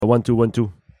1 2 1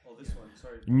 2. Oh, this one.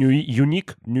 Sorry.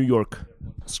 Unique New York.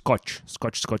 Scotch.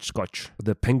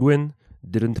 The penguin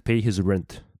didn't pay his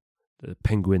rent. The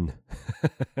penguin.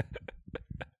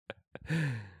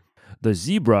 The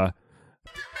zebra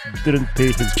didn't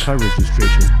pay his car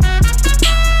registration.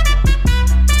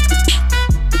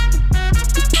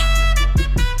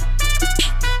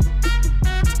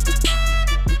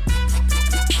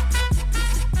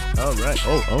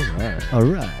 All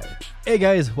right. Hey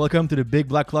guys, welcome to the Big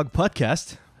Black Clog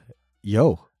podcast.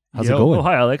 Yo, how's it Yo. going? Oh,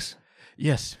 hi, Alex.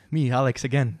 Yes, me, Alex,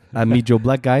 again. I'm me, Joe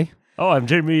Black Guy. Oh, I'm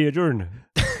Jeremy Jordan.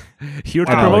 Here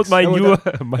to Alex.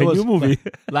 promote my new movie.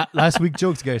 Last week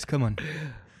jokes, guys. Come on.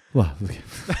 Well,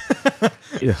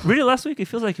 Really, last week? It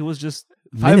feels like it was just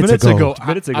 5 minutes ago.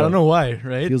 Minutes ago. I don't know why,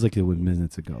 right? feels like it was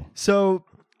minutes ago. So,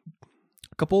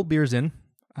 a couple beers in.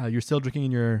 You're still drinking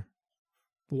in your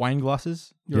wine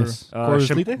glasses? Your Yes. Coors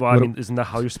Light? Well, I mean, isn't that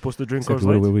how you're supposed to drink Coors Except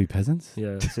what Light? are we peasants?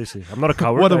 Yeah, seriously. I'm not a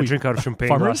coward. What are I we, drink out of champagne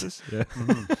farmers? glasses. Yeah.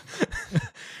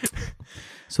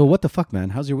 So what the fuck, man?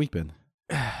 How's your week been?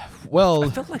 Well, I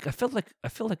felt like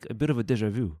a bit of a deja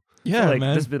vu. I yeah, feel like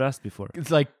man. this has been asked before.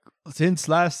 It's like since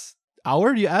last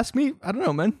hour, you ask me? I don't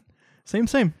know, man. Same.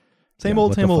 Same Yeah,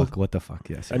 old, what same the old. Fuck, what the fuck?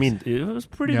 Yes. I mean, it was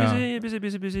pretty Yeah. busy.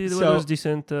 The So- weather was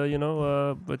decent,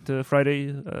 but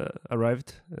Friday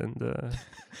arrived and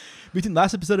Between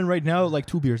last episode and right now, like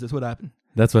 2 beers. That's what happened.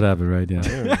 that's what happened, right?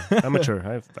 Yeah.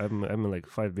 amateur. I'm like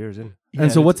 5 beers in.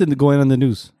 And so what's going on in the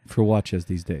news for watches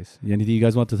these days? Anything you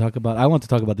guys want to talk about? I want to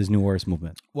talk about this new Horus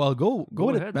movement. Well, go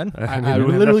with ahead. it, man. I I mean,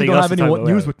 we have literally nothing don't else have to any talk about.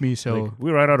 news Yeah. with me, so Like,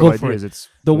 we ran out of Go for ideas. it. It's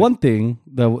The one thing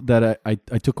that I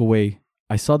took away,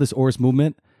 I saw this Horus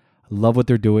movement. I love what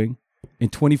they're doing. In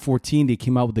 2014, they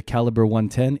came out with the Caliber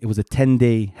 110. It was a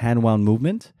 10-day hand-wound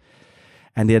movement,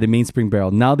 and they had a mainspring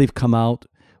barrel. Now they've come out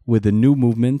with a new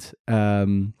movement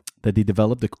that they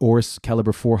developed, the Horus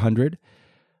Caliber 400,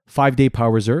 5-day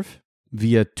power reserve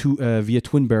via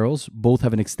twin barrels. Both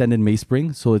have an extended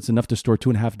mainspring, so it's enough to store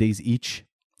 2.5 days each.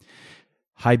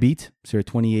 High beat, so you're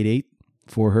 28.8,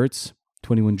 4 hertz,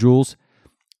 21 joules.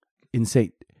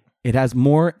 Insane. It has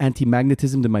more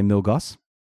anti-magnetism than my Milgauss.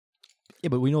 yeah.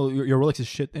 But we know your Rolex is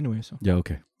shit anyway. So Yeah,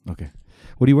 okay.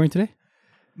 What are you wearing today?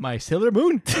 my Sailor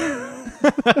Moon.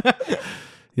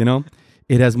 You know,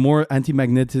 it has more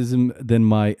anti-magnetism than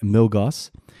my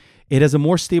Milgauss. It has a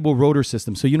more stable rotor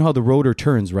system. So you know how the rotor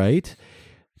turns, right?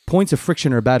 Points of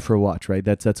friction are bad for a watch, right?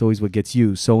 That's always what gets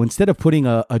used. So instead of putting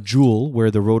a jewel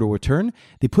where the rotor would turn,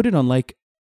 they put it on like,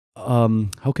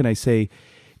 how can I say?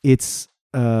 It's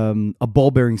a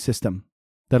ball bearing system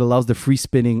that allows the free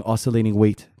spinning oscillating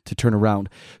weight to turn around.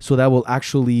 So that will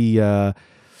actually,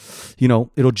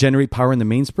 it'll generate power in the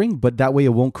mainspring, but that way it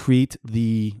won't create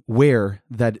the wear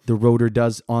that the rotor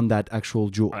does on that actual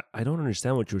jewel. I don't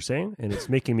understand what you're saying, and it's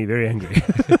making me very angry.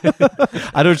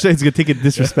 I don't say it's going to take it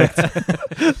disrespect.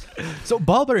 So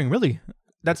ball bearing, really?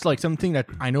 That's like something that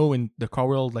I know in the car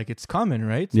world, like it's common,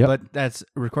 right? Yep. But that's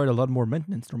required a lot more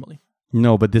maintenance normally.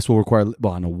 No, but this will require,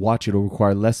 on a watch, it'll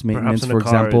require less maintenance, Perhaps in for a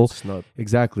car, example. it's not.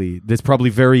 Exactly. That's probably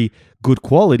very good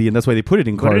quality, and that's why they put it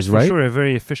in But it cars, is for right? sure a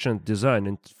very efficient design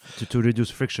and to reduce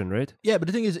friction, right? Yeah, but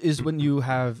the thing is when you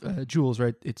have jewels,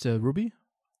 right? It's a ruby.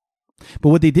 But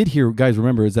what they did here, guys,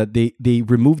 remember, is that they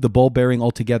removed the ball bearing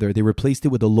altogether. They replaced it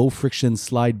with a low friction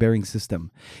slide bearing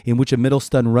system in which a middle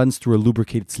stud runs through a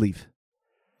lubricated sleeve.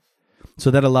 So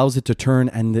that allows it to turn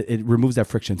and it removes that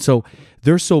friction. So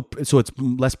so it's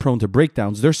less prone to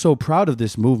breakdowns. They're so proud of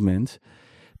this movement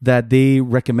that they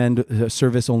recommend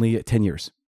service only 10 years.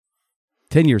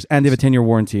 10 years. And they have a 10-year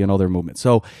warranty on all their movements.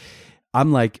 So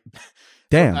I'm like,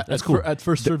 damn, that's cool. At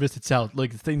first service, it's out.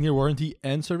 Like 10-year warranty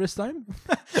and service time.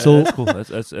 So That's cool.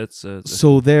 That's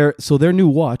So their new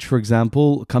watch, for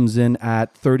example, comes in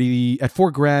at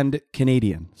 $4,000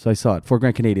 Canadian. So I saw it,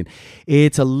 $4,000 Canadian.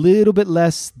 It's a little bit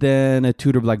less than a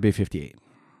Tudor Black Bay 58.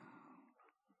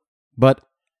 But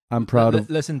I'm proud of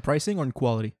Less in pricing or in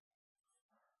quality.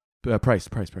 price.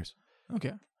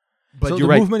 Okay. But so you're the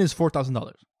right. movement is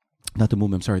 $4,000. Not the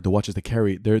movement. I'm sorry. The watches that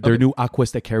carry their Okay. new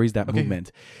Aquas that carries that Okay.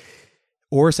 movement.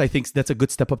 Horus, I think that's a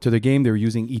good step up to their game. They're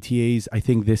using ETAs. I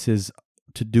think this is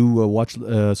to do a watch.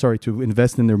 To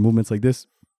invest in their movements like this.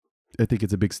 I think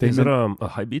it's a big is it statement. a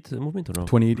high beat movement or no?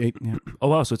 28.8. Yeah. Oh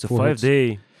wow, so it's a 4 hertz.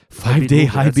 5-day 5-day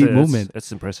high beat movement.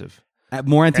 That's impressive.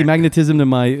 More anti-magnetism than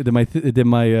my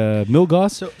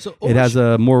Milgauss. So It has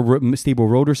a more stable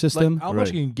rotor system. Like, how much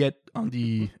Right. can you get on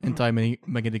the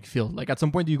anti-magnetic field? Like at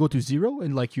some point, do you go to zero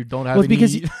and like you don't have Well, any?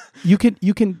 it's because you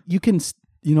can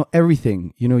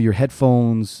everything. Your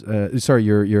headphones.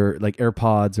 Your like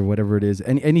AirPods or whatever it is.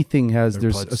 And anything has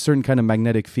there's AirPods. a certain kind of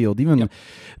magnetic field. Even Yep.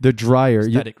 the dryer.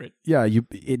 static, right?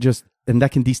 It just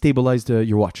that can destabilize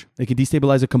your watch. It can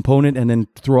destabilize a component and then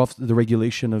throw off the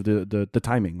regulation of the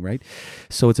timing, right?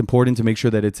 So it's important to make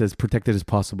sure that it's as protected as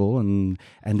possible. And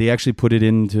they actually put it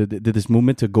into this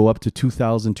movement to go up to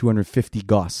 2,250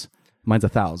 Gauss. Mine's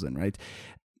 1,000, right?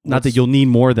 Not that you'll need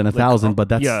more than 1,000, but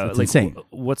that's insane.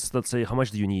 Let's say, how much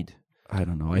do you need? I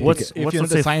don't know. If you're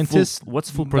not a scientist, what's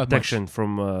full protection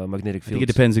from magnetic fields? I think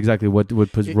it depends exactly what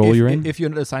role you're in. If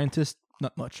you're not a scientist,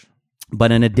 not much.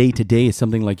 But on a day-to-day, it's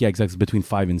something like, exactly between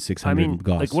 500 and 600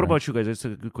 Gauss. Like, what about you guys? It's a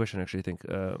good question, actually, I think.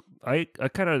 I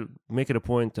kind of make it a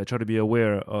point. I try to be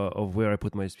aware of where I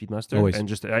put my Speedmaster. Always. And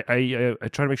just, I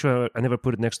try to make sure I never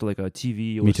put it next to like a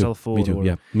TV or a cell phone. Me too, or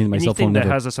yeah. My cell phone that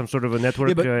never. has some sort of a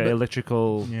network,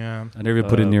 electrical... Yeah. I never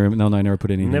put it near... No, I never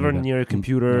put anything never like near a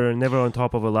computer, never on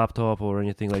top of a laptop or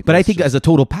anything like that. But I think as a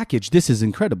total package, this is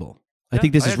incredible. I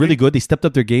think this is really good. They stepped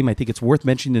up their game. I think it's worth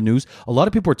mentioning the news. A lot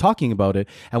of people are talking about it.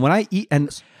 And when I eat...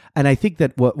 And I think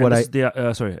that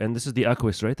and this is the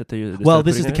Aquis, right?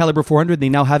 This is the Caliber 400. They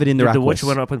now have it in their Aquis. The watch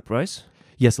went up in price?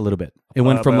 Yes, a little bit. It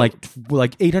went from like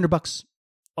 $800.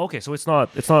 Okay, so it's not.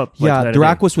 Yeah, their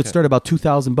Aquis would start about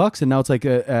 $2,000, and now it's like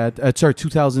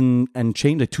 2,000 and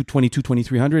change, like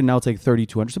 2,300, and now it's like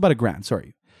 3,200. So about $1,000.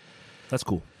 Sorry, that's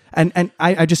cool. And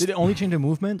I just did it only change the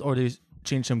movement, or they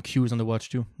change some cues on the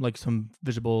watch too, like some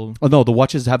visible... Oh no, the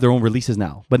watches have their own releases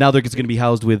now, but now they're going to be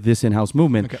housed with this in-house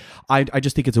movement. Okay. I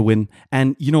just think it's a win.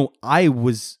 And I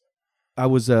was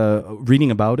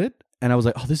reading about it, and I was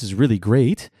like, oh, this is really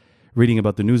great, reading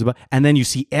about the news about, and then you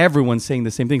see everyone saying the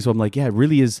same thing. So I'm like, yeah, it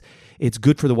really is. It's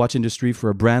good for the watch industry,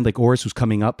 for a brand like Oris who's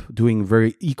coming up, doing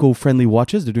very eco-friendly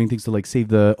watches. They're doing things to like save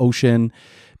the ocean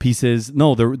pieces.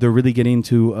 No, they're really getting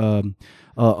into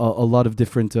a lot of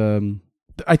different...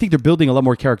 I think they're building a lot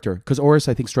more character, because Oris,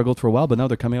 I think, struggled for a while, but now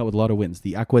they're coming out with a lot of wins.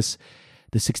 The Aquis,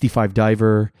 the 65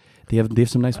 Diver, they have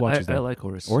some nice watches. I like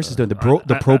Oris. Oris is doing the Pro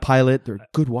Pilot. They're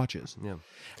good watches. Yeah.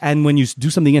 And when you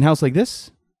do something in-house like this,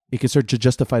 it can start to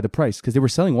justify the price, because they were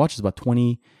selling watches about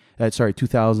 $2,000,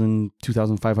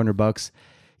 $2,500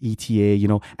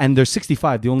 ETA, and they're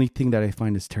 65. The only thing that I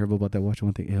find is terrible about that watch,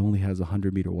 one thing, it only has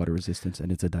 100-meter water resistance,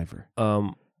 and it's a diver.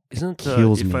 Isn't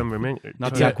kills if me. I'm remembering,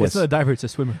 not the Aquis. It's not a diver; it's a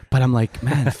swimmer. But I'm like,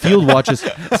 man, field watches,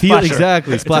 splasher,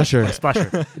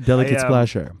 delicate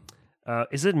splasher.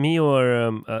 Is it me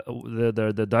or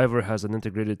the diver has an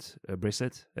integrated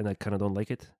bracelet, and I kind of don't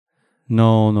like it?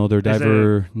 No, their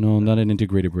diver, not an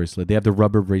integrated bracelet. They have the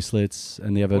rubber bracelets,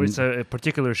 and they have it's a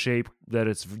particular shape that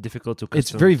it's difficult to custom.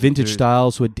 It's very vintage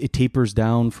style, so it tapers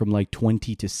down from like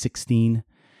 20 to 16.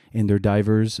 In their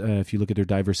divers, if you look at their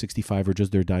diver 65 or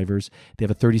just their divers, they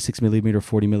have a 36 millimeter,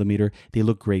 40 millimeter. They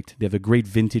look great. They have a great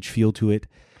vintage feel to it.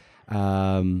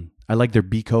 I like their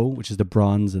Bico, which is the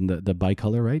bronze and the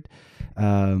bicolor, right?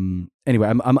 Anyway,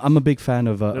 I'm a big fan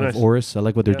of Oris. I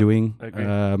like what they're doing. I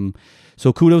agree.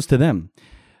 So kudos to them.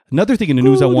 Another thing in the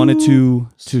news I wanted to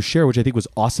share, which I think was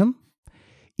awesome.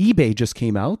 eBay just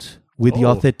came out with the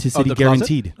authenticity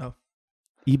guaranteed.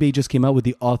 eBay just came out with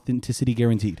the authenticity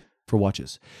guaranteed for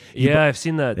watches. I've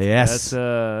seen that. Yes.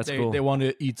 That's cool. They want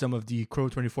to eat some of the Crow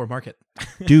 24 market.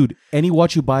 Dude, any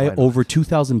watch you buy over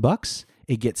 $2,000,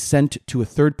 it gets sent to a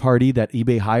third party that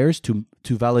eBay hires to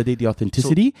validate the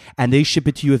authenticity, and they ship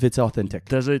it to you if it's authentic.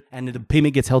 Does it? And the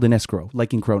payment gets held in escrow,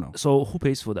 like in Chrono. So who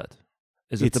pays for that?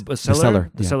 Is it the seller? seller?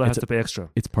 The seller has to pay extra.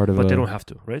 It's part of but they don't have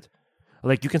to, right?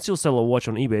 Like, you can still sell a watch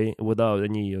on eBay without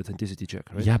any authenticity check,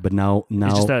 right? Yeah, but now,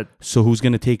 it's just that, so who's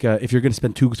going to take? If you're going to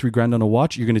spend $2-3 on a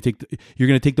watch, you're going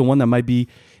to take the one that might be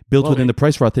built within the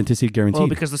price for authenticity guaranteed. Well,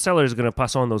 because the seller is going to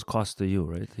pass on those costs to you,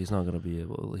 right? He's not going to be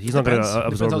able. He's not going to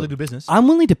absorb. Depends how they do business. I'm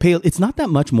willing to pay. It's not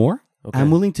that much more. Okay. I'm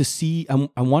willing to see.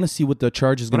 I want to see what the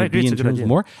charge is going to be in terms of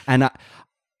more. And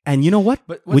you know what?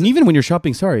 When you're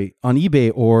shopping, on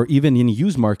eBay or even in a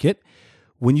used market,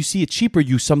 when you see it cheaper,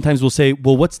 you sometimes will say,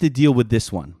 well, what's the deal with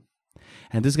this one?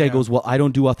 And this guy goes, well, I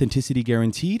don't do authenticity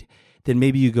guaranteed. Then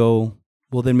maybe you go,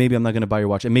 well, then maybe I'm not going to buy your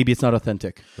watch. And maybe it's not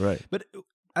authentic. Right. But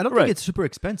I don't think it's super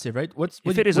expensive, right? What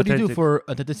do you do for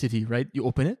authenticity, right? You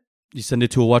open it. You send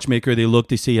it to a watchmaker. They look.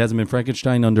 They see it hasn't been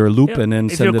Frankenstein under a loop, and then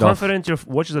send it off. If you're confident your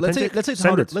watch is authentic, let's say it's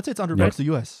 $100. Let's say it's $100 to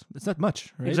US. It's not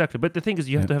much, right? Exactly. But the thing is,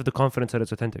 you have to have the confidence that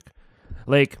it's authentic.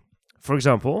 Like, for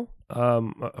example,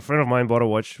 a friend of mine bought a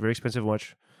watch, very expensive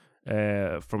watch,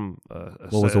 from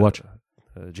what was the watch?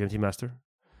 GMT Master.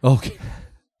 Okay.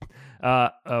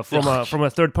 From a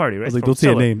third party, right? I was like, don't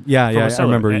say a name. Yeah, I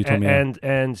remember you told me.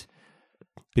 And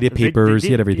he had papers.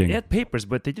 He had everything. He had papers,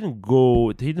 but they didn't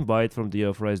buy it from the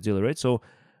authorized dealer, right? So,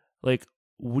 like,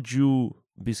 would you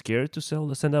be scared to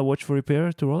send that watch for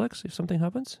repair to Rolex if something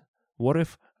happens? What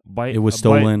if it was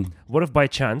stolen? What if by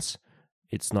chance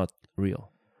it's not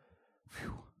real?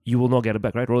 you will not get it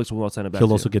back, right? Rolex will not send it back. He'll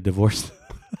to also you. get divorced.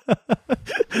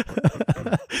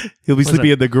 He'll be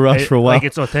sleeping in the garage for a while. Like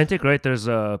it's authentic, right? There's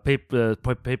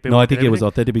paper. No, I think it was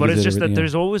authentic because But it's of just that everything,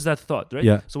 there's always that thought, right?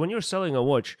 Yeah. So when you're selling a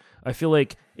watch, I feel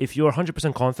like if you're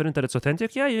 100% confident that it's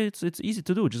authentic, it's easy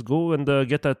to do. Just go and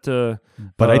get that.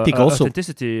 But I think also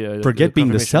authenticity. forget being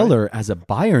the confirmation, right? seller. As a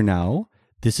buyer now,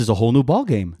 this is a whole new ball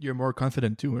game. You're more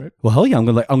confident too, right? Well, hell yeah, I'm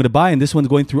gonna buy, and this one's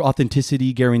going through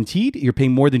authenticity guaranteed. You're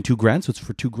paying more than $2,000, so it's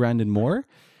for $2,000 and more.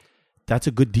 That's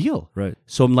a good deal. Right.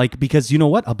 So I'm like, because you know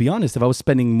what? I'll be honest. If I was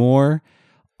spending more,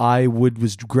 I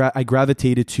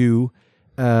gravitated to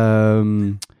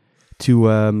Chrono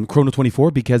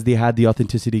 24 because they had the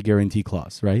authenticity guarantee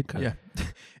clause, right? Yeah.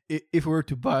 If we were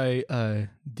to buy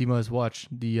Dima's watch,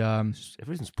 the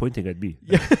Everything's pointing at me.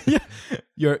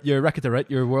 your Rakita, right?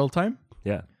 Your world time.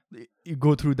 Yeah. You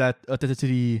go through that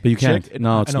authenticity. But you can't. check,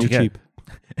 No, it's I know. too cheap.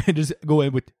 And just go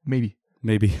in with maybe.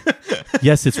 Maybe.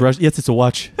 Yes, it's Yes, it's a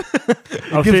watch.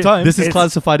 Give time. This is It's-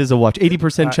 classified as a watch.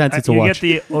 80% chance it's a watch.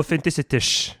 You get the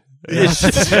authenticity.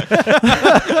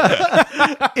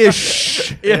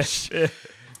 Ish.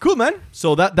 Cool, man.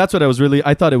 So that's what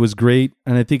I thought it was great,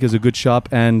 and I think it's a good shop.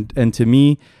 And to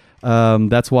me,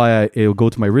 that's why it'll go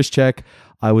to my wrist check.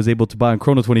 I was able to buy on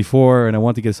Chrono 24, and I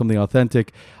want to get something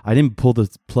authentic. I didn't pull the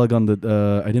plug on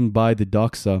the. I didn't buy the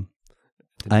Doxa.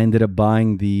 I ended up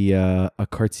buying the a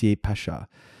Cartier Pasha,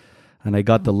 and I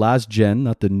got the last gen,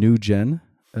 not the new gen.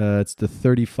 It's the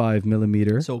 35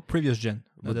 millimeter. So previous gen.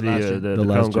 The, The last gen. the The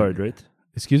last crown gen. guard, right?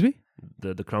 Excuse me.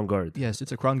 The crown guard. Yes,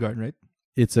 it's a crown guard, right?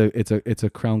 It's a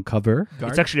crown cover.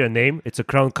 Guard. It's actually a name. It's a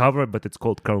crown cover, but it's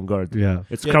called crown guard. Yeah.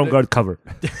 It's Yeah, crown the- guard cover.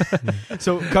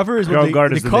 So cover is Crown what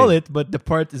guard they is the call name. it, but the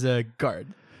part is a guard.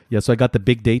 Yeah. So I got the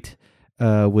big date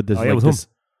with this. Oh, yeah, with this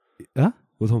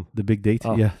With whom? the big date.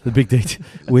 Oh. Yeah, the big date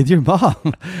with your mom.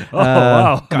 Oh,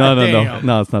 wow. No, Goddamn.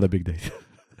 no, it's not a big date.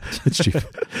 It's cheap.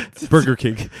 It's Burger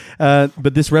King.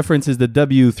 But this reference is the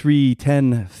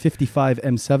W31055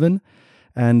 M7,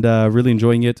 and really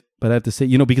enjoying it. But I have to say,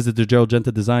 because it's the Gerald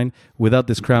Genta design, without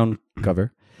this crown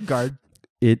cover, Guard.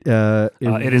 it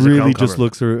It is a really crown just cover.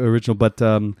 looks original. But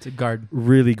It's a guard.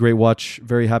 really great watch.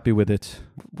 Very happy with it.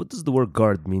 What does the word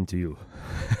guard mean to you?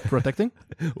 Protecting.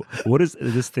 What does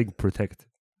this thing protect?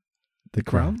 The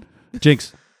crown.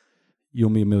 Jinx, you owe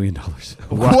me $1 million.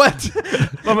 What?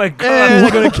 Oh my god! And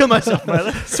I'm gonna kill myself. My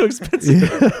life is so expensive.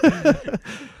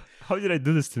 How did I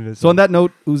do this to myself? So on that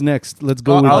note, who's next? Let's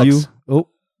go with Alex. you. Oh,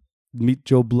 Meet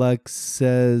Joe Black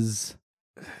says.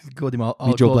 Go, Dima. I'll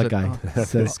Meet Joe close Black it. guy Oh.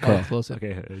 says I'll Carl. close it.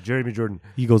 Okay, Jeremy Jordan.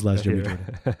 He goes last, Jeremy Here.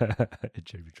 Jordan.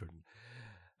 Jeremy Jordan.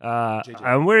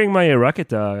 I'm wearing my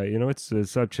Rakita.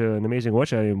 It's such an amazing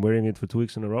watch. I am wearing it for 2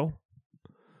 weeks in a row.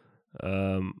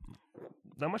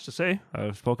 Not much to say.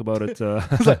 I spoke about it on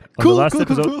the last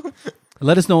episode.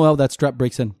 Let us know how that strap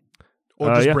breaks in.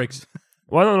 Or just Yeah. breaks.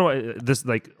 Well, no. This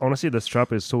honestly, the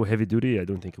strap is so heavy duty. I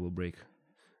don't think it will break.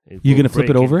 You're gonna flip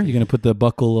it over. You're gonna put the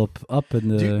buckle up,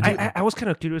 and the. I was kind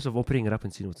of curious of opening it up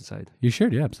and seeing what's inside. You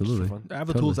should, yeah, Just for absolutely. fun. I have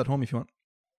the Totally. tools at home if you want.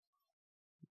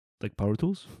 Like power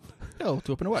tools. No,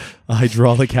 to open a watch. A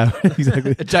hydraulic hammer,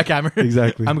 exactly, A jackhammer.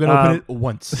 exactly. I'm gonna open it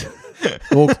once.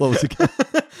 We'll close again.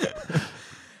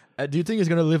 Do you think it's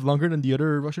gonna live longer than the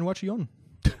other Russian watch you own?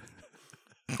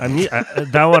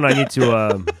 That one. I need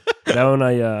to. That one.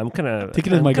 I'm kind of. Take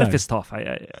it as my guy. pissed off.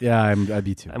 Yeah, I'd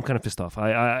be too. I'm kind of pissed off.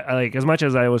 I like as much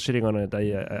as I was shitting on it.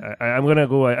 I'm gonna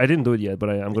go. I didn't do it yet, but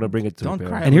I'm gonna bring it to Don't repair.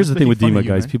 cry. And here's the was thing with making fun Dima, of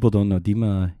you, guys. man. People don't know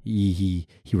Dima. He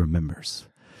remembers.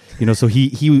 So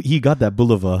he got that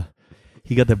Bulova.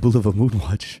 He got that Bulova moon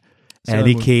watch, and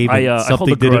he Moon. came. I And hold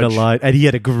something a didn't grudge. align, and he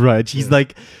had a grudge. He's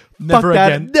like, Never "Fuck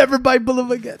that! again. Never buy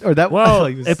Bulova again." Or that. Well,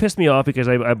 he was- it pissed me off because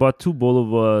I bought 2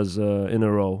 Bolovas in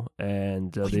a row,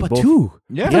 and Oh, they you bought both. 2.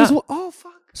 Yeah. That was- oh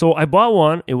fuck. So I bought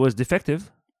one. It was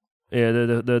defective. Yeah,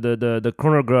 the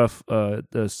chronograph,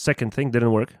 the second thing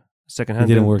didn't work. Second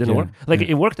hand It didn't work, yeah. Like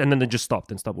Yeah. it worked, and then it just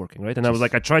stopped working, right? And I was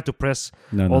like, I tried to press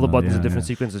No, all the no, buttons yeah, in different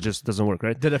yeah. sequences. It just doesn't work,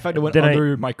 right? The fact that went Then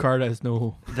under my card has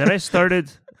no. Then I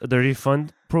started the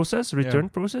refund process, return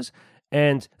process,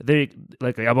 and they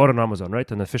I bought on Amazon,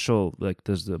 right? An official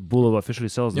there's the Bulova officially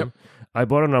sells them. I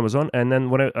bought on Amazon, and then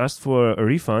when I asked for a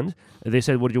refund, they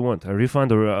said, "What do you want? A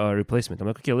refund or a replacement?" I'm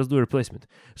like, "Okay, let's do a replacement."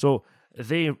 So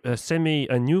they sent me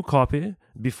a new copy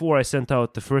before I sent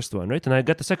out the first one, right? And I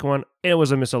got the second one, and it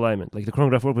was a misalignment. Like the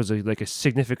chronograph work was a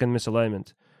significant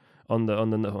misalignment on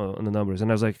the numbers, and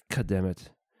I was like, "God damn it!"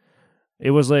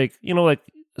 It was like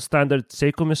standard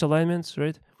Seiko misalignments,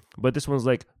 right? But this one's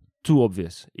too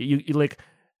obvious. You like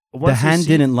The once you hand see-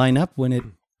 didn't line up when it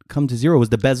come to zero? Was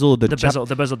the bezel the bezel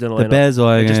didn't line the bezel?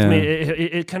 up. It just yeah. made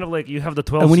it kind of like you have the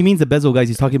 12. And when he means the bezel, guys,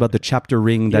 he's talking about the chapter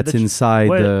ring Yeah, that's the ch- inside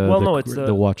it's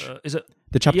the watch. Is it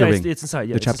The chapter yeah, ring. it's inside.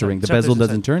 Yeah, The it's chapter inside. ring. The Chapter's bezel inside.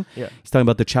 doesn't turn. Yeah. He's talking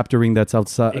about the chapter ring that's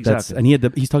outside. Exactly. And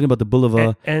he's talking about the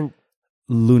Bulova And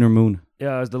lunar moon.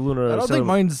 yeah, it's the lunar. I don't cell- think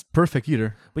mine's perfect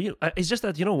either. But it's just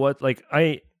that you know what, like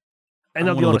and don't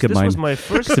I'll be wanna honest, look at this was mine. my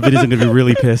first. Savita's going to be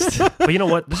really pissed. But you know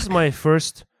what, this was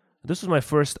my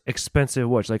first expensive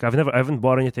watch. Like I haven't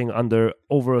bought anything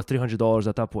over $300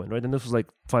 at that point, right? And this was like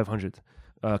 500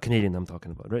 Canadian. I'm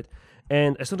talking about, right?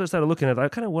 And as soon as I started looking at it, I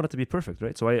kind of wanted it to be perfect,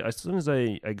 right? So as soon as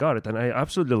I got it, and I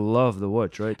absolutely love the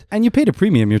watch, right? And you paid a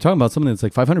premium. You're talking about something that's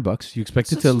like $500. You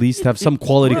expect it to at least have some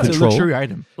quality It's a control. luxury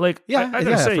item. Like Yeah, I gotta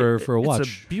yeah, say, for a watch.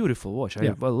 it's a beautiful watch.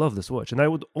 Yeah. I love this watch, and I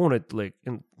would own it. Like,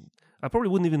 I probably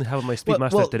wouldn't even have my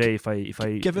Speedmaster well, today if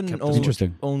I Kevin kept this owned, watch.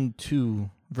 Interesting. owned 2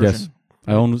 versions.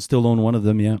 Yes. I still own one of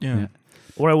them, yeah. Yeah.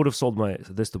 Or I would have sold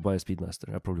this to buy a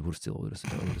Speedmaster. I probably would have still owned a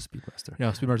Speedmaster.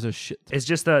 Yeah, Speedmaster is shit. It's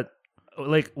just that,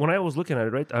 like, when I was looking at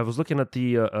it, right, I was looking at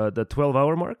the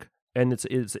 12-hour mark, and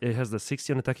it has the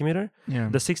 60 on the tachymeter. Yeah.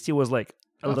 The 60 was like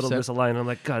a little Offset. misaligned. I'm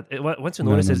like, God, once you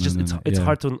No, notice, no, it's no, just no, no. it's Yeah.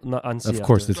 hard to not unsee. Of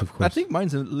course, after. of course. I think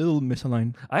mine's a little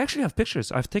misaligned. I actually have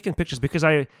pictures. I've taken pictures because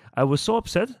I was so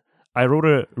upset. I wrote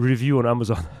a review on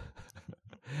Amazon,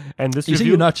 and this You say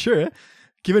review. you're not sure.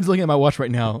 Kevin's looking at my watch right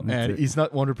now, That's and it. he's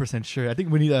not 100% sure. I think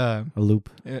we need a loop.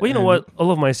 Well, you know what? All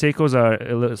of my Seikos are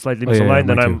a little slightly Oh, yeah, misaligned,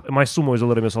 yeah, and mine my Sumo is a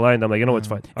little misaligned. I'm like, you know, it's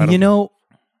fine. I don't You know,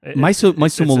 care. my It's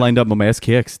Sumo a- lined up, but my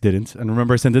SKX didn't. And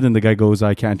remember, I sent it, and the guy goes,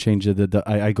 "I can't change it."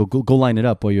 I go line it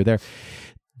up while you're there.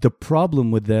 The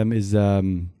problem with them is,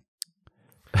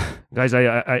 Guys,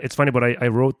 it's funny, but I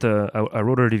wrote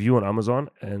a review on Amazon,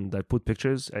 and I put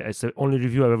pictures. It's the only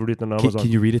review I've ever written on Amazon.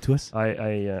 can you read it to us?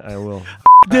 I will.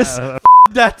 this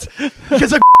that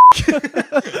because A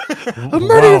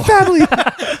murder Wow. in family.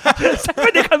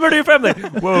 They can murder your family.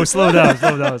 Whoa, slow down.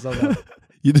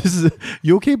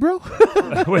 You okay, bro?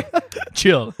 Wait,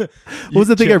 chill. What was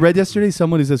the thing I read yesterday?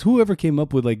 Someone who says, "Whoever came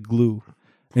up with like glue,"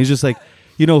 and he's just like,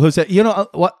 who said,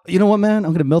 what? You know what, man?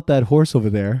 I'm gonna melt that horse over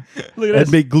there look at and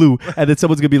this. make glue, and then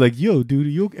someone's gonna be like, "Yo,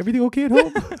 dude, everything okay at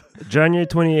home?" January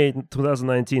 28,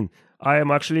 2019. I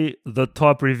am actually the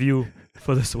top review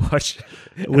for this watch.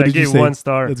 And What I did you gave say? 1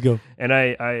 star. Let's go. And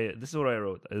this is what I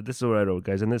wrote.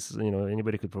 Guys. And this,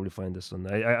 anybody could probably find this one.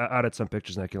 I added some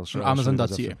pictures and I can show you guys Amazon.ca.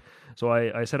 after. So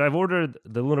I said I've ordered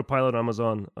the Lunar Pilot on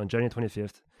Amazon on January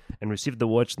 25th and received the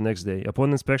watch the next day. Upon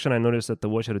inspection, I noticed that the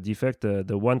watch had a defect. The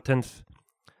 1/10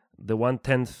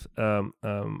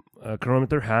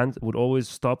 chronometer hand would always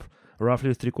stop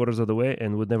roughly 3/4 of the way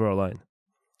and would never align.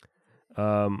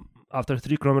 After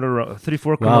 4 kilometer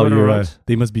runs,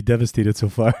 they must be devastated so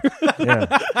far.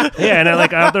 yeah, and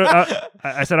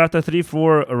I said after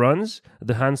 3-4 runs,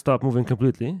 the hand stopped moving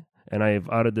completely, and I've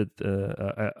added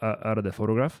the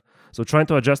photograph. So trying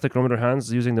to adjust the chronometer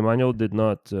hands using the manual did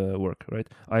not work. Right,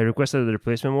 I requested the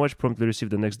replacement watch, promptly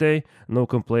received the next day. No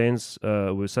complaints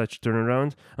with such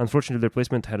turnaround. Unfortunately, the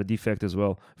replacement had a defect as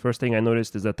well. First thing I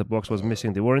noticed is that the box was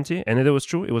missing the warranty, and it was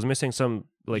true. It was missing some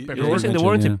it was missing the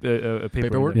warranty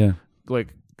paperwork. Yeah. Like,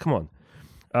 come on.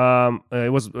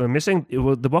 It was missing.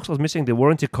 The box was missing the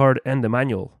warranty card and the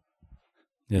manual.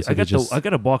 Yeah, so I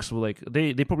got a box with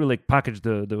they probably like packaged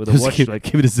the watch give, like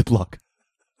give it a Ziploc.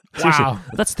 seriously. Wow.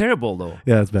 That's terrible though.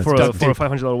 Yeah, that's bad. For Duct a tape.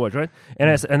 $500 watch, right?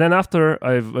 And then after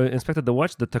I've inspected the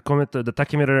watch, the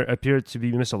tachymeter appeared to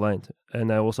be misaligned, and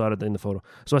I also added it in the photo.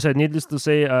 So I said, needless to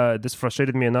say, this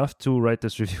frustrated me enough to write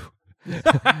this review.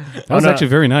 That was actually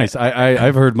very nice.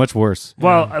 I've heard much worse.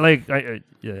 Well, I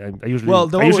usually Well,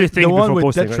 the I one usually with, think the one before with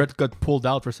posting. death threats got pulled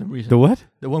out for some reason. The what?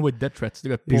 The one with death threats, they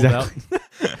got pulled Exactly.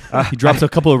 out. He drops a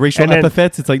couple of racial And then-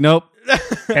 epithets. It's like, nope.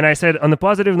 And I said, on a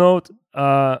positive note,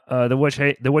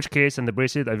 the watch case and the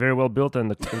bracelet are very well built,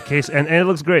 and the case and it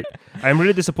looks great. I'm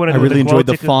really disappointed. I with really enjoyed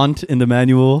the quality font in the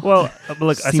manual. Well,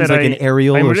 look, I Seems said like an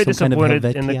Arial I'm or really some kind of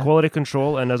disappointed in the Helvetia. quality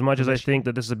control, and as much as I think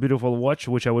that this is a beautiful watch,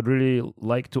 which I would really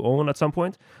like to own at some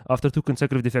point, after 2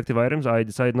 consecutive defective items, I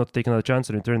decided not to take another chance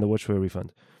and return the watch for a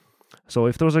refund. So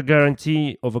if there was a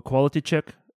guarantee of a quality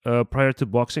check prior to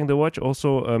boxing the watch,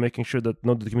 also making sure that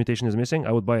no documentation is missing,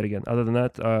 I would buy it again. Other than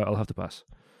that, I'll have to pass.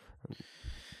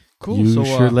 Cool. You so,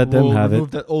 sure let them we'll have it.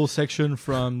 remove that old section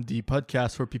from the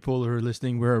podcast for people who are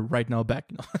listening. We're right now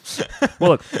back. No. Well,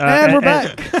 look, and we're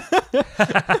back.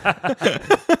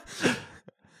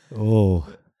 Oh.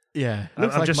 Yeah. I'm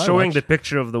looks like just my showing watch. the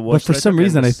picture of the But watch. for that I some took, and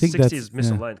reason, the I think 60 that's is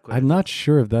misaligned. Quite. I'm not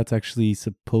sure if that's actually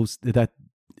that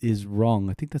is wrong.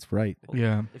 I think that's right.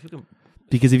 Yeah. If you can,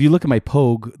 Because if you look at my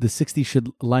Pogue, the 60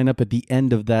 should line up at the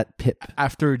end of that pip.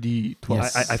 After the 12.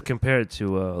 Yes. I've compared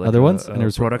to like Other ones? And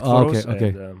there's product oh, photos. okay.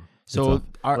 And, So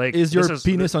like, is your this is-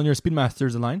 penis on your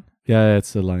Speedmaster's aligned? Yeah,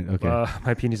 it's the line. Okay.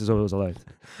 my penis is always aligned.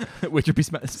 With your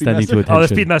Standing Speedmaster? to attention. Oh,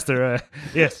 the Speedmaster.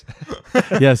 Yes.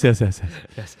 yes.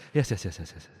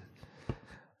 Yes.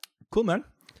 Cool, man.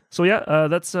 So yeah,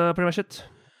 that's pretty much it.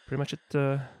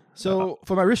 So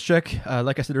for my wrist check,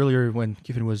 like I said earlier when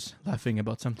Kevin was laughing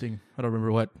about something, I don't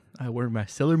remember what, I wore my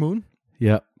Sailor Moon,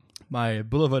 Yeah. my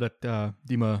Boulevard at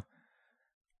Dima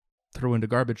throw in the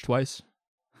garbage twice.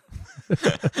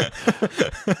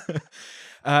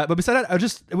 But beside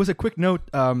that, it was a quick note.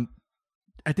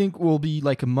 I think we'll be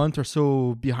like a month or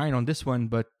so behind on this one,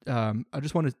 but I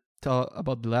just want to tell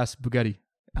about the last Bugatti.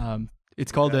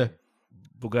 It's called the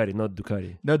Bugatti, not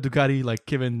Ducati. not Ducati like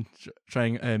Kevin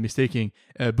trying mistaking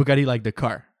Bugatti like the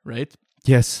car, right?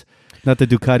 Yes. Not the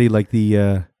Ducati like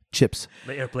the chips.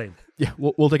 The airplane. Yeah,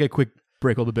 we'll take a quick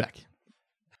break. We'll be back.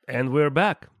 And we're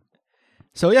back.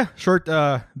 So yeah, short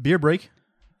beer break,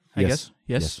 I Yes. guess.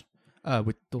 Yes.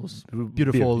 With those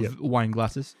beautiful Beer, yeah. wine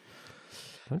glasses.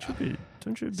 Don't you be?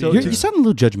 So You sound a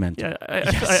little judgmental. Yeah, I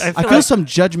feel feel like, some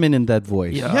judgment in that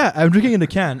voice. Yeah. Yeah, I'm drinking in the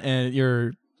can, and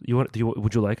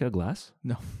would you like a glass?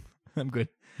 I'm good.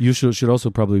 You should also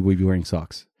probably be wearing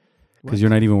socks What? because you're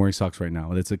not even wearing socks right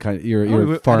now. It's a kind of, you're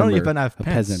Oh, a farmer, I don't even have a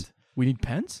pants. peasant. We need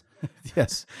pants?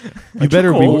 Yes. You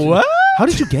better be. cold? What? How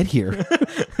did you get here?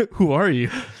 Who are you?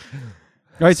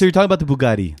 All right, so you're talking about the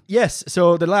Bugatti. Yes,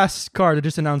 so the last car they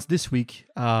just announced this week,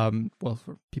 well,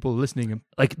 for people listening,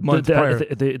 Like Month prior.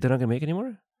 they're not gonna make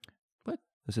anymore. What?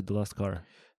 Is it the last car?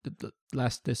 the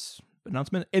last this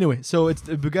announcement. Anyway, so it's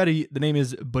the Bugatti, the name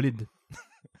is Bolide.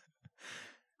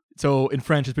 So in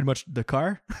French, it's pretty much the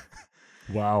car.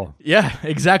 Wow. Yeah,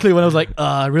 exactly. When I was like,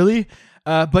 really?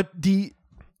 But the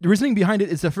reasoning behind it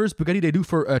is the first Bugatti they do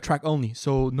for track only,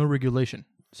 so no regulation.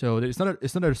 So it's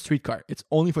not a street car. It's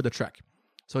only for the track.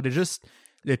 So they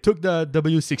took the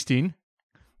W16.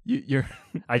 You're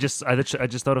I just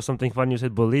thought of something fun. You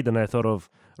said bolide, and I thought of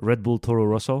Red Bull Toro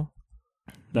Rosso.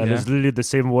 That is Yeah. literally the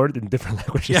same word in different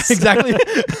languages. yeah, exactly.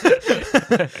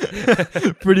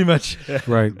 Pretty much.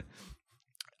 Right.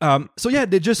 So yeah,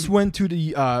 they just went to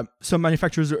the some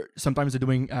manufacturers sometimes they're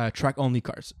doing track only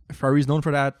cars. Ferrari's known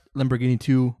for that. Lamborghini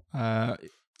too.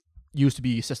 Used to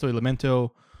be Sesto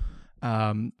Elemento.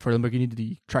 For Lamborghini,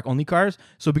 the track only cars.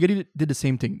 So Bugatti did the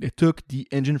same thing. They took the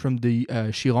engine from the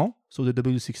Chiron, so the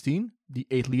W16, the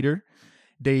 8-liter.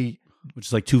 They Which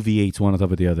is like two V8s, one on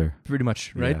top of the other. pretty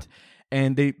much right, Yeah.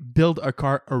 and they build a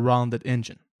car around that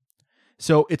engine.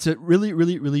 So it's a really,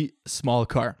 really, really small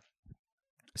car.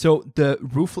 So the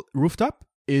rooftop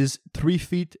is 3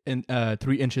 feet and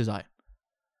 3 inches high.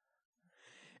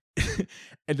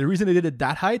 And the reason they did it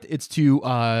that height is to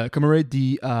commemorate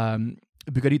the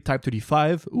Bugatti Type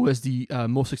 35, who was the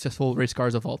most successful race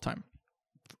cars of all time,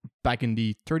 back in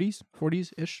the 30s,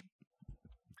 40s ish.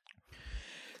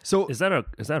 So Is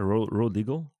that road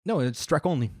legal? no, it's track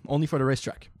only for the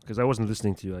racetrack. Because I wasn't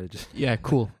listening to you. I just Yeah,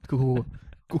 cool. No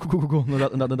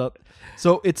doubt.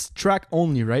 So it's track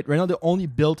only, right? Right now they only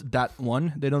built that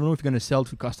one. They don't know if they're going to sell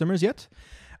to customers yet.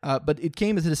 But it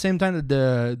came at the same time that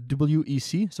the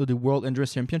WEC, so the World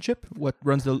Endurance Championship, what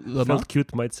runs the Le Mans. felt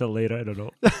cute. Might sell later. I don't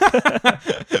know.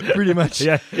 Pretty much.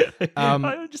 Yeah.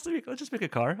 Let's just make a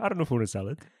car. I don't know if we want to sell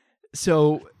it.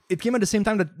 So it came at the same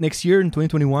time that next year in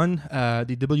 2021,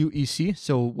 the WEC,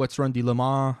 so what's run the Le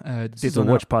Mans, This is a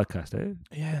Daytona- watch podcast, eh?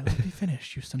 Yeah, let me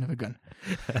finish, you son of a gun.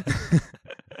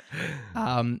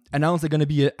 Announced they're going to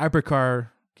be hypercar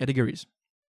categories.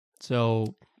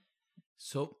 So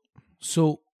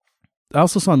I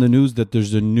also saw in the news that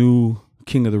there's a new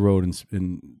king of the road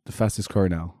in the fastest car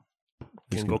now.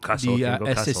 Can go Castle. the Can go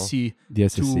Castle. SSC The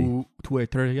SSC. to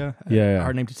Eteria, Yeah.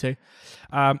 hard name to say.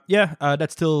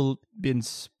 That's still been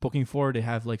poking for. They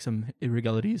have like some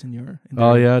irregularities in your. In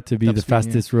Oh their yeah, to be top the speed, yeah.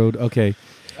 fastest road. Okay.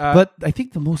 Uh, But I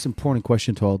think the most important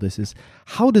question to all this is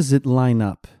how does it line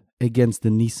up against the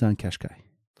Nissan Qashqai?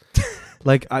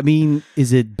 Like, I mean,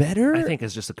 is it better? I think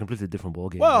it's just a completely different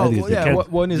ballgame. well, I think it's yeah,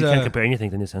 different. one is you can't a compare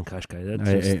anything to Nissan Qashqai. That's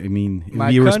just I mean, it would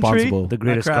My be country, irresponsible. the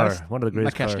greatest my car. craft, One of the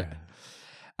greatest my cars.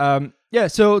 Qashqai.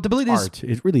 So the ability is Art.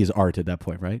 It really is art at that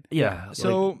point, right? Yeah.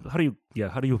 So- how do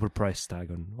you put a price tag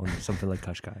on something like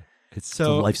Qashqai? It's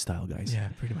So- a lifestyle, guys. yeah,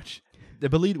 pretty much. The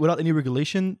ability without any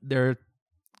regulation, they're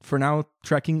for now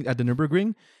tracking at the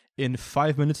Nürburgring in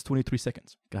 5 minutes 23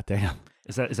 seconds. God damn.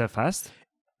 Is that fast?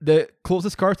 The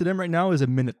closest car to them right now is a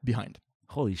minute behind.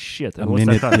 Holy shit! A And what's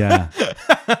minute, that car?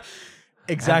 yeah.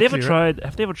 Exactly. Have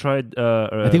they ever tried?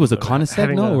 I think it was a Koenigsegg,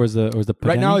 having no, a- or was the Pagani?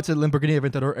 Right now, it's a Lamborghini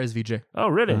Aventador SVJ. Oh,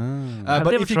 really? Have But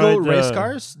they ever if you go tried, race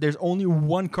cars, there's only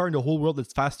one car in the whole world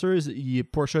that's faster. Is the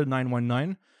Porsche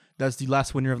 919. That's the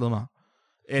last winner of Le Mans,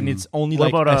 and it's only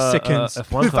What like about a second F1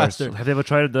 cars? faster. Have they ever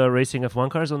tried racing F1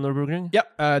 cars on Nürburgring?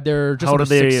 Yeah, they're just How do number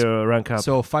they 6. rank up?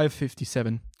 So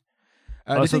 557.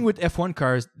 The so- thing with F1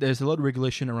 cars, there's a lot of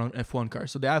regulation around F1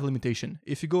 cars. So they have limitation.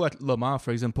 If you go at Le Mans,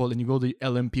 for example, and you go to the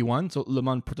LMP1, so Le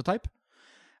Mans prototype,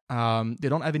 they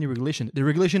don't have any regulation. The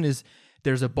regulation is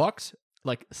there's a box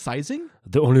like sizing.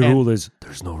 The only and- rule is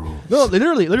there's no rule. No,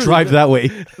 literally. drive that way.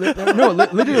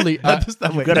 Literally.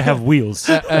 You gotta have wheels.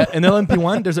 An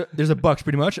LMP1, there's a box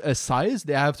pretty much, a size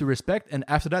they have to respect, and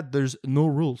after that, there's no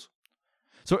rules.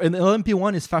 So an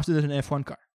LMP1 is faster than an F1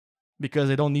 car because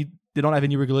they don't have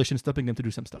any regulation stopping them to do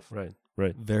some stuff.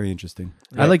 Right. Very interesting.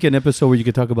 Right. I like an episode where you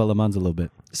could talk about Le Mans a little bit.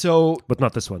 So But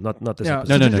not this one. Not this yeah,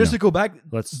 episode. so No, just no. to go back,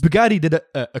 Let's. Bugatti did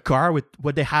a car with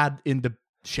what they had in the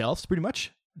shelves, pretty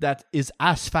much, that is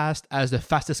as fast as the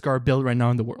fastest car built right now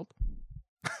in the world.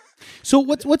 So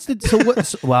what's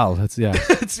wow, that's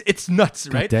it's nuts,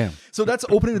 right? Damn. So that's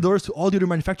opening the doors to all the other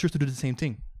manufacturers to do the same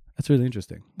thing. That's really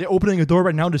interesting. They're opening a door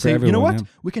right now to say, you know everyone, what? yeah.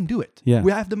 We can do it. Yeah.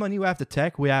 We have the money, we have the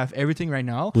tech, we have everything right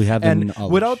now. We have the and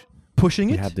knowledge. without pushing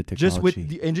We it, have the just with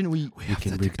technology. the engine We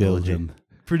can rebuild him.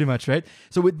 pretty much, right?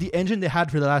 So with the engine they had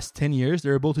for the last 10 years,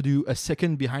 they're able to do a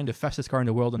second behind the fastest car in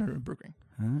the world on a Nürburgring.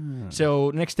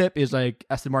 So next step is like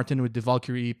Aston Martin with the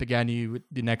Valkyrie, Pagani with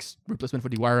the next replacement for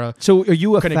the Huayra. So are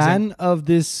you a Koenigsegg. fan of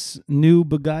this new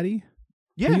Bugatti?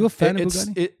 Yeah, Are you a fan of it's-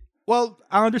 Bugatti? Well,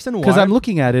 I understand why. Because I'm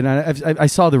looking at it, and I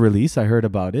saw the release. I heard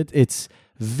about it. It's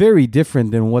very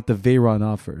different than what the Veyron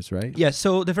offers, right? Yeah,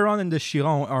 so the Veyron and the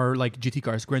Chiron are like GT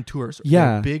cars, Grand Tours.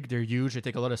 Yeah. They're big, they're huge, they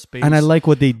take a lot of space. And I like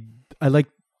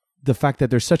the fact that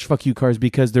they're such fuck you cars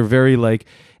because they're very like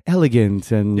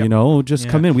elegant and Yep. just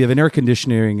Yeah. come in. We have an air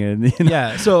conditioning and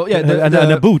Yeah, so yeah, and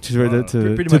a boot to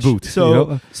pretty to much. boot. So you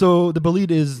know? so the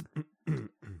bolide is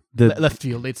The left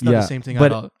field. It's not the same thing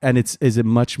at all. and is it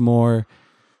much more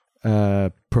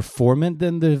performant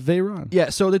than the Veyron? Yeah,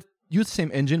 so they use the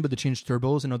same engine, but they change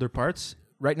turbos and other parts.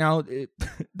 Right now,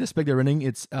 the spec they're running,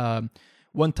 it's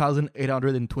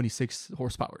 1,826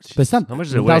 horsepower. But it's not How much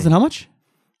does it 1,000. How much?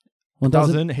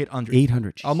 1,800.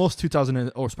 800. Almost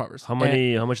 2,000 horsepower. How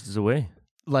many? How much does it weigh?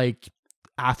 Like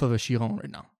half of a Chiron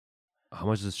right now. How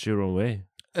much does Chiron weigh?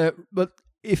 But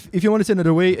if you want to say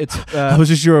another way, it's I was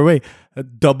just sure away.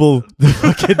 Double the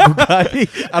fucking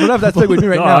Bugatti. I don't have that spec with me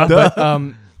right No, now, but-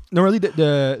 but normally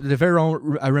the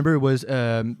Veyron I remember was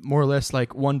more or less like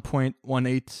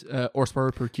 1.18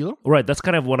 horsepower per kilo. Right, that's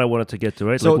kind of what I wanted to get to,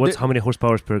 right? So Like, how many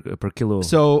horsepower per kilo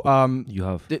So you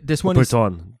have? this one per is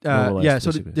ton. normalized, yeah.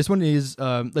 So basically. this one is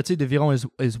let's say the Veyron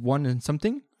is 1 and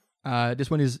something. This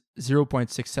one is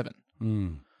 0.67.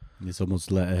 It's almost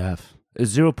half.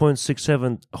 It's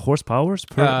 0.67 horsepower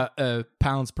per.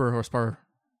 Pounds per horsepower.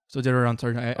 So they're around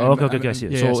 30. Okay, I see.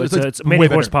 Yeah, so it's way many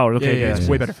better. horsepower. Okay, Yeah, yeah, it's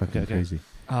yeah. way better. Fucking Okay. crazy.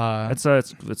 It's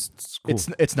cool.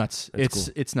 It's nuts. It's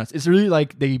It's nuts. It's really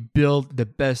like they build the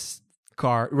best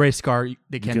race car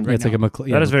they can can- right It's now. like a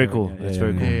McLaren. That is very cool. That's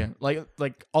very cool. yeah.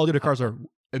 Like all the other cars are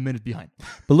a minute behind.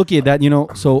 But looking at that,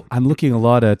 so I'm looking a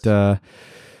lot at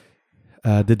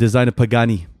the design of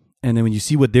Pagani, and then when you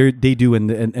see what they do and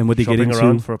what they Shopping get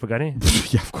around into, for a Pagani.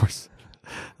 yeah, of course,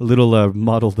 a little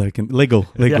model that can Lego,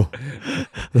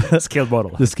 Scaled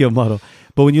model. the scale model.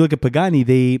 But when you look at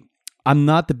Pagani, I'm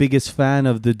not the biggest fan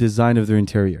of the design of their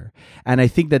interior, and I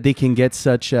think that they can get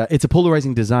such. It's a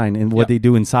polarizing design in what Yeah. they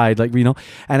do inside,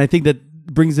 and I think that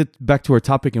brings it back to our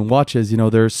topic in watches.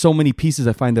 There are so many pieces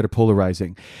I find that are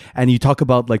polarizing, and you talk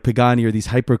about like Pagani or these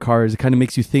hypercars. It kind of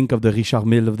makes you think of the Richard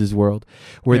Mille of this world,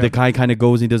 where Yeah. the guy kind of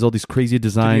goes and he does all these crazy To the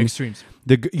designs. extremes.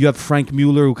 You have Frank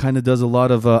Mueller, who kind of does a lot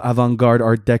of avant-garde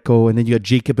Art Deco, and then you have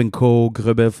Jacob and Co,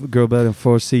 Gerber and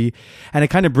Forsey, and it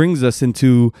kind of brings us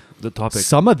into The topic.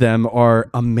 some of them are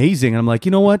amazing. And I'm like,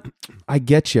 you know what? I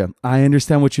get you. I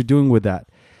understand what you're doing with that,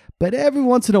 but every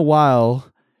once in a while,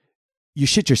 you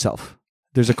shit yourself.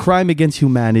 There's a crime against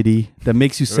humanity that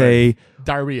makes you say,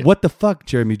 Diarrhea. "What the fuck,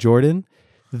 Jeremy Jordan?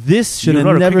 This should You're have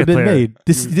not a never cricket been player. made.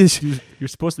 This You're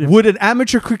supposed to be. would an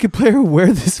amateur cricket player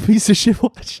wear this piece of shit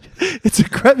watch? It's a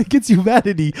crime against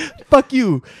humanity. Fuck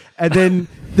you." And then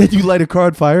you light a car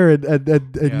on fire and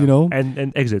Yeah.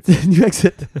 And exit. and you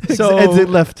exit. So- exit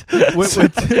left. with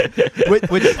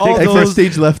all Take first those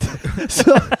stage left.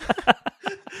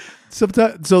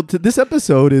 So this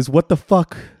episode is what the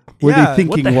fuck were Yeah, they thinking?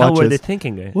 What the hell watches? were they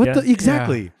thinking? Eh? What Yeah. the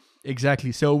exactly?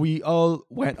 exactly. So we all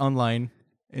went online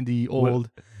in the old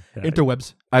Yeah.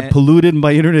 interwebs. I and- polluted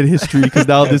my internet history because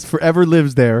now this forever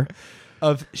lives there.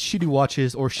 of shitty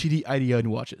watches or shitty idea in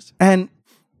watches. And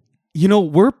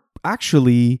we're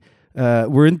actually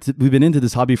we've been into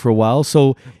this hobby for a while,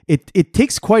 so it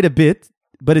takes quite a bit.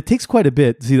 But it takes quite a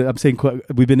bit. See, I'm saying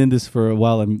we've been in this for a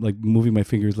while. I'm like moving my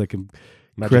fingers like I'm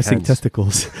caressing hands.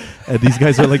 testicles, and these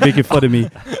guys are like making fun of me.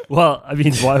 Well, I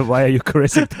mean, why are you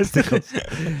caressing testicles?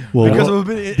 Well, Because we've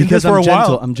been in because this for I'm a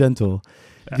gentle. while. I'm gentle.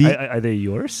 Are they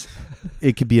yours?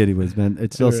 It could be anyways, man.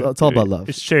 It's all about love.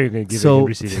 It's sharing and giving So and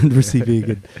receiving. receiving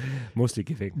and Mostly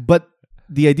giving. But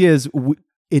the idea is,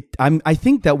 I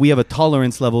think that we have a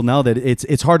tolerance level now that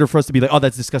it's harder for us to be like, oh,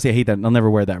 that's disgusting. I hate that. I'll never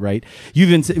wear that. Right? You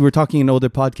even we're talking in other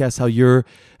podcasts how your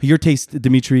taste,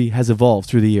 Dimitri, has evolved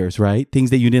through the years. Right? Things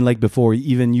that you didn't like before.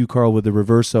 Even you, Carl, with the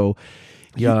Reverso.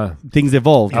 Yeah, things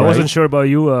evolved. I right? wasn't sure about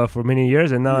you for many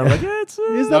years, and now I'm like, yeah,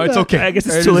 it's okay. I guess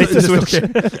it's too late to switch.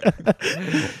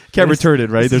 Can't return it.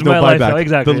 Right? This There's is no my life buyback. now,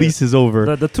 exactly. The lease is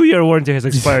over. The 2-year warranty has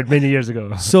expired many years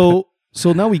ago.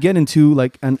 So now we get into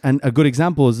like, and a good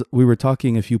example is we were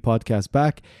talking a few podcasts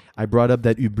back. I brought up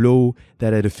that Hublot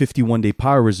that had a 51-day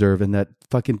power reserve, and that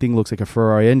fucking thing looks like a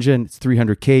Ferrari engine. It's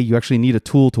 300K. You actually need a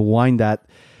tool to wind that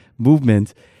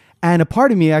movement. And a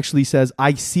part of me actually says,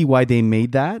 I see why they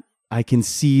made that. I can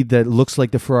see that it looks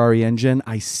like the Ferrari engine.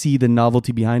 I see the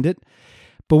novelty behind it.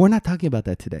 But we're not talking about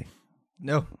that today.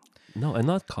 No. No, and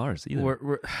not cars either.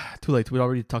 We're too late. We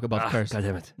already talked about cars. God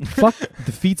damn it. Fuck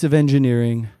the feats of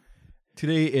engineering.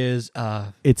 Today is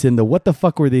It's in the what the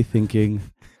fuck were they thinking?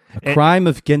 A crime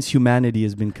against humanity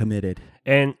has been committed.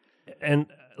 And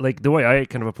like the way I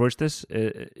kind of approach this,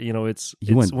 it's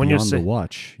You went when beyond you're the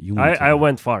watch. I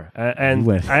went far, and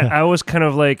went. I was kind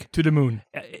of like to the moon.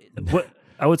 what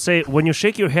I would say when you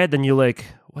shake your head and you're like,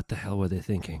 what the hell were they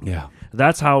thinking? Yeah.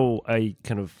 That's how I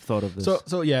kind of thought of this.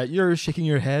 So yeah, you're shaking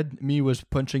your head. Me was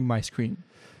punching my screen.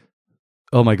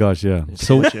 Oh my gosh, yeah. It's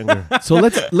So much younger. so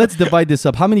let's divide this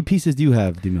up. How many pieces do you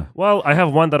have, Dima? Well, I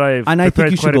have one that I've And I think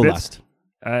prepared you should quite a go bit. last.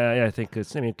 Yeah, I think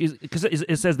it's. I mean, because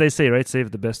it says they say right, save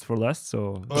the best for last.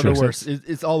 So Or Sure. the worst.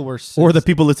 It's all worse. Or the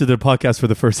people listen to the podcast for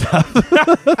the first half.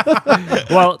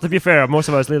 well, to be fair, most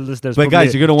of us listeners. But guys,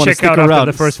 probably you're gonna wanna check stick out around.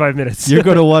 after the first 5 minutes. You're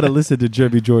going to want to listen to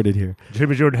Jeremy Jordan here.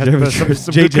 Jeremy Jordan has Jeremy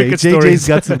some Jordan- good cricket JJ's stories.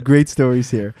 got some great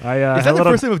stories here. I Is had that a the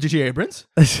lot first of, name of J.J. Abrams?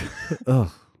 Ugh.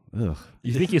 Ugh.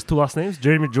 You think he has two last names?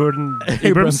 Jeremy Jordan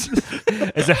Abrams.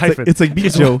 It's a hyphen. It's like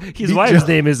his, Joe. his wife's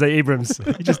name is Abrams.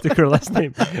 He just took her last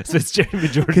name, so it's Jeremy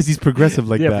Jordan. Because he's progressive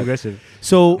like yeah, that. progressive.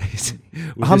 So, With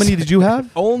how his- many did you have?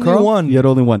 Only Carl? one. You had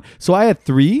only one. So I had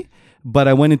 3, but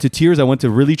I went into tiers. I went to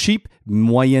really cheap,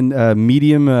 moyen,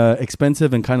 medium,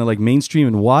 expensive, and kind of like mainstream,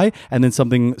 and why, and then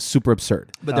something super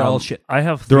absurd. But they're all shit. I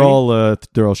have. They're 3.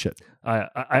 all shit.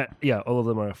 Yeah, all of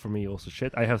them are for me also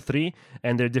shit. I have 3,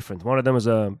 and they're different. One of them is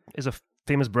a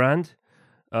famous brand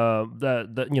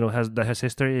that has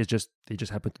history. It's just they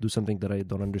just happen to do something that I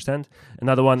don't understand.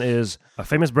 Another one is a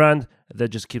famous brand that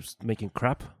just keeps making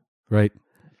crap. Right.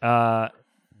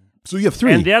 So you have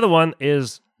 3. And the other one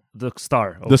is the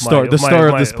star. Of The star of this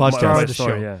podcast. My The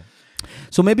story, show. yeah.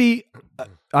 So maybe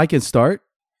I can start.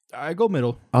 I go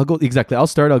middle. I'll go exactly. I'll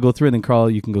start. I'll go through, and then Carl,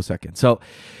 you can go second.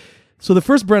 So the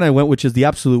first brand I went, which is the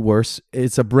absolute worst,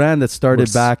 it's a brand that started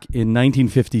Worst. back in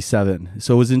 1957.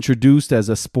 So it was introduced as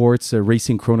a sports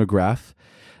racing chronograph,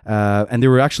 and they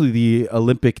were actually the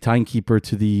Olympic timekeeper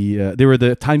to the. They were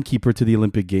the timekeeper to the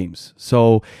Olympic Games.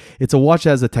 So it's a watch that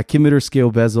has a tachymeter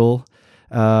scale bezel.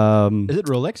 Is it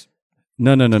Rolex?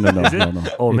 No. Is it no.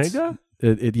 Omega?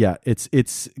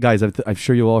 It's guys. I'm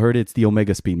sure you all heard it. It's the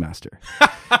Omega Speedmaster.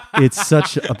 It's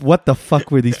such a, what the fuck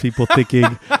were these people thinking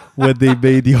when they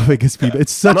made the Omega Speed?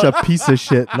 It's such a piece of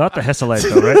shit. Not the Hesselite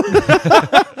though,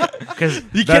 right? Because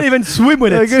You can't even swim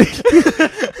with it.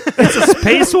 it's a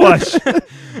space watch.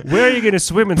 Where are you going to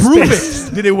swim in Prove space?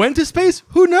 it. Did they went to space?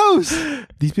 Who knows?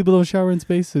 These people don't shower in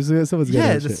space. Someone's got Yeah,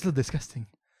 that that's shit. still disgusting.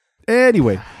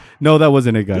 Anyway, no, that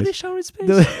wasn't it, Do guys. they shower in space?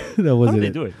 that How do wasn't they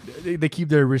it. do it? They keep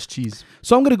their wrist cheese.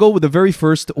 So I'm gonna go with the very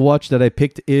first watch that I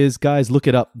picked. Is guys, look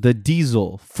it up. The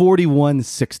Diesel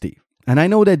 4160. And I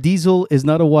know that Diesel is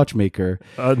not a watchmaker.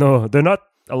 No, they're not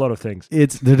a lot of things.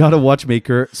 They're not a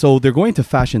watchmaker, so they're going to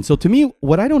fashion. So to me,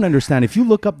 what I don't understand, if you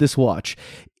look up this watch,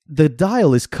 the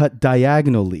dial is cut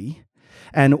diagonally,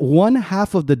 and one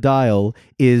half of the dial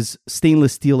is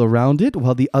stainless steel around it,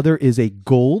 while the other is a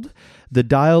gold. The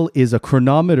dial is a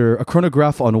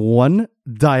chronograph on one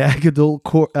diagonal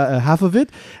half of it,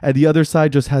 and the other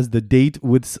side just has the date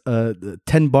with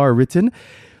 10 bar written.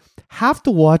 Half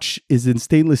the watch is in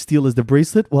stainless steel as the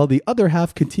bracelet, while the other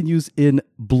half continues in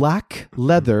black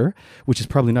leather, which is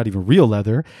probably not even real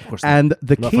leather. course not. And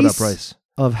the Not for that case price.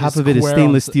 of half It's of it is square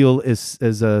stainless on steel,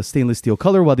 is a stainless steel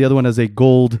color, while the other one has a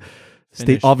gold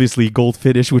finish. obviously gold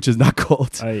finish, which is not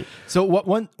gold. So what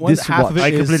one This half of it watch.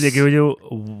 I completely is- agree with you.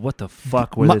 What the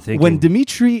fuck were they thinking? When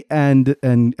Dimitri and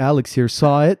Alex here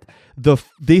saw it,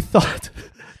 they thought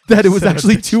that it was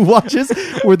actually two watches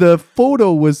where the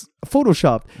photo was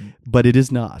photoshopped, but it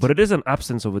is not. But it is an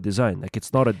absence of a design. Like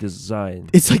it's not a design.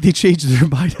 It's like they changed their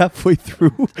mind halfway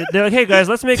through. They're like, hey guys,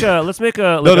 let's make a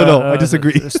No, I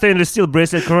disagree. stainless steel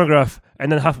bracelet chronograph,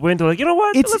 and then halfway into like, you know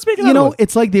what? It's Let's make another one.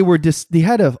 it's like they were they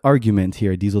had an argument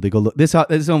here, Diesel. They go, look, this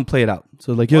don't play it out.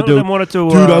 So like, yo, One of them wanted to,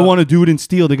 dude, I want to do it in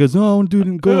steel. They goes, no, I want to do it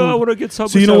in gold. I want to get So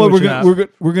you know what? We're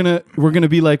gonna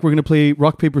be like, we're gonna play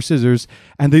rock paper scissors,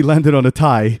 and they landed on a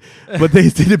tie, but they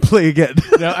didn't play again.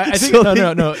 No, I think So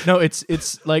no.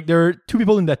 It's like there are two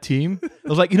people in that team. I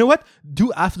was like, you know what?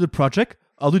 Do after the project.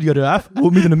 I'll do the other half.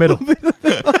 We'll meet in the middle.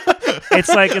 It's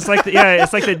like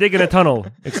they're digging a tunnel,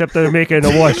 except they're making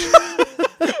a watch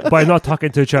by not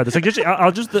talking to each other. It's like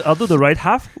I'll do the right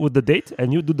half with the date,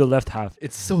 and you do the left half.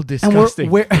 It's so And disgusting.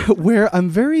 where I'm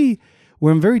very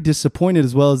disappointed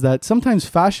as well is that sometimes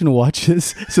fashion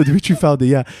watches. So Dimitri found it.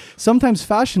 Yeah, sometimes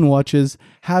fashion watches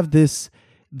have this.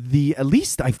 At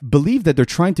least I believe that they're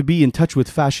trying to be in touch with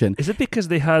fashion. Is it because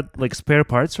they had like spare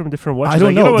parts from different watches? I don't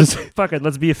like, know. You know what? This- Fuck it.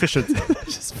 Let's be efficient.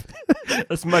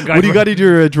 That's my guy. What do you got in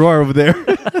your drawer over there?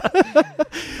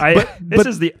 This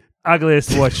is the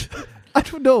ugliest watch I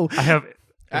don't know. I have.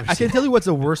 I can tell you what's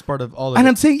the worst part of all of And it.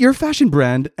 I'm saying you're a fashion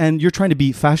brand and you're trying to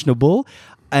be fashionable,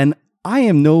 and I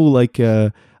am no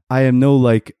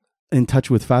in touch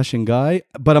with fashion guy,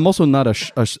 but I'm also not a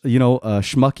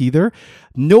schmuck either.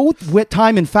 No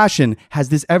time in fashion has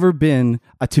this ever been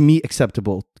to me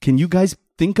acceptable. Can you guys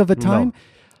think of a time?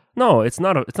 No, it's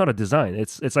not a design.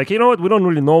 It's like, you know what? We don't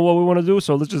really know what we want to do,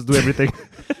 so let's just do everything.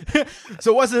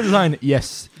 So what's the design?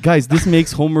 Yes, Guys, this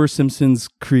makes Homer Simpson's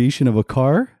creation of a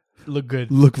car look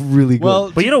good. look really good.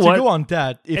 Well, But you know to what? go on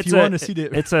that, if you want to see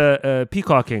the it's a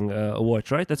peacocking watch,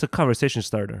 right? That's a conversation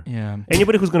starter. yeah.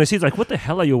 Anybody who's going to see it's like, what the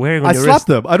hell are you wearing on I your slapped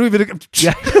wrist? them. I don't even.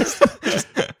 Yeah.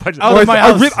 Punch it. Out Or of my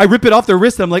I house. rip it off their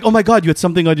wrist. I'm like, oh my god, you had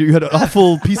something on you had an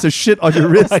awful piece of shit on your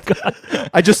wrist.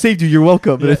 I just saved you. You're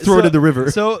welcome. And I throw it in the river.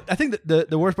 So I think that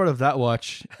the worst part of that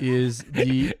watch is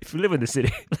the If you live in the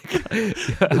city,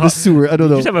 the sewer. I don't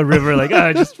know. just have a river, like,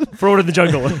 just throw it in the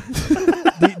jungle.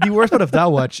 the worst part of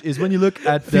that watch is when you look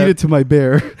at Feed it to my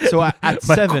bear. so at But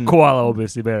 7. koala,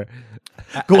 obviously, bear.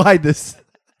 Go hide this.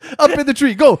 Up in the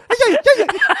tree. Go.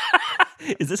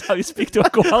 Is this how you speak to a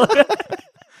koala?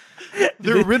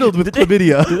 They're riddled with did they-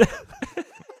 chlamydia.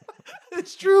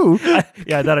 It's true.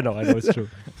 Yeah, that I know. I know it's true.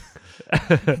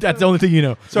 That's the only thing you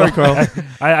know. Sorry, Carl.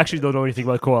 I actually don't know anything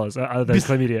about koalas other than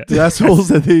chlamydia. The assholes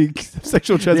that they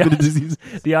sexual transmitted Yeah. disease.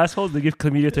 The assholes, they give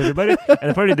chlamydia to everybody, and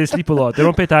apparently they sleep a lot. They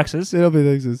don't pay taxes. They don't pay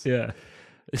taxes. Yeah.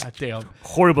 God damn.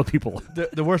 Horrible people.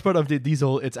 The worst part of the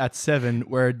diesel, it's at 7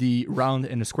 where the round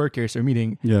and the square case are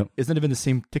meeting. Yeah. It's not even the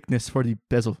same thickness for the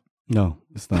bezel. No,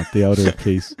 it's not the outer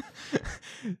case.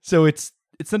 So it's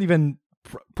not even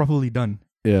properly done.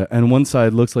 Yeah, and one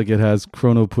side looks like it has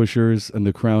chrono pushers and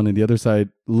the crown, and the other side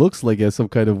looks like it has some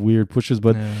kind of weird pushers,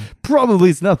 but probably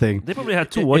it's nothing. They probably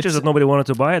had two It- watches it's- that nobody wanted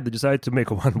to buy. They decided to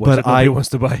make one watch But that nobody wants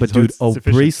to buy. But so dude, it's a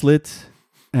sufficient. bracelet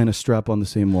and a strap on the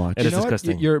same watch. It You is know what?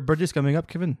 disgusting. Your birthday's coming up,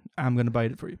 Kevin. I'm gonna buy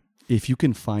it for you. If you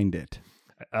can find it.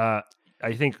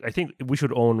 I think we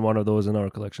should own one of those in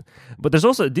our collection. But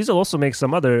Diesel also makes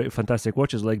some other fantastic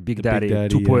watches like Big Daddy,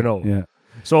 2.0. Yeah.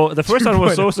 So the first one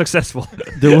was so successful.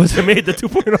 There was They made the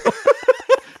 2.0.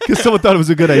 because someone thought it was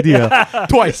a good idea.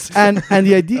 Twice. and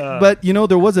the idea, but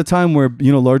there was a time where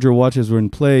larger watches were in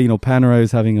play. Panerai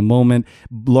was having a moment.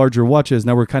 Larger watches.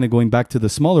 Now we're kind of going back to the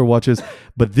smaller watches,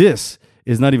 but this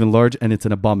is not even large, and it's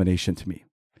an abomination to me.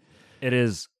 It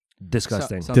is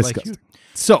disgusting. Sounds like Disgusting.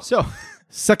 you. So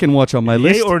second watch on my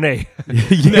Yay list. or nay?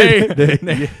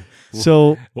 Nay.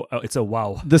 So Well, it's a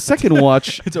wow. the second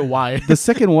watch. It's a Y. The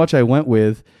second watch I went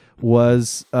with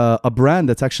was a brand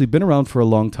that's actually been around for a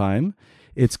long time.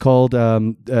 It's called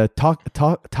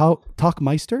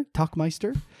Tagmeister.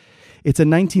 Tagmeister. It's a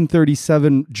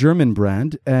 1937 German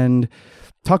brand, and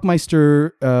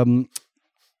Tagmeister.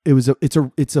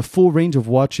 It's a full range of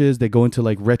watches. They go into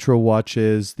like retro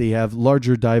watches. They have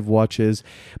larger dive watches,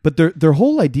 but their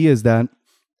whole idea is that.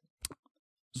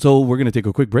 So we're gonna take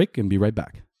a quick break and be right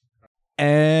back.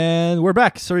 And we're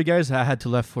back. Sorry, guys. I had to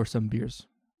left for some beers.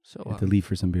 So To leave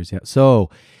for some beers, yeah. So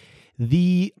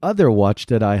the other watch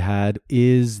that I had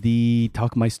is the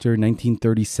Tagmeister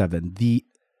 1937.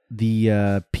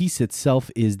 The piece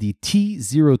itself is the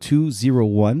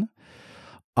T0201.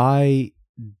 I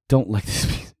don't like this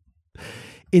piece.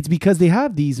 It's because they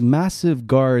have these massive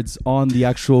guards on the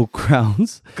actual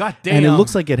crowns, God damn. and it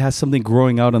looks like it has something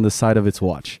growing out on the side of its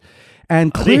watch.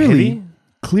 And Are they heavy?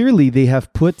 clearly they have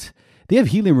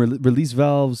helium release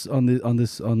valves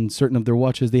on certain of their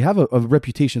watches. They have a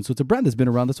reputation, so it's a brand that's been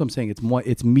around. That's what I'm saying.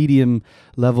 It's medium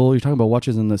level. You're talking about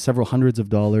watches in the several hundreds of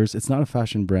dollars. It's not a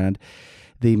fashion brand.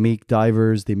 They make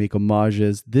divers. They make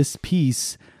homages. This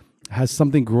piece has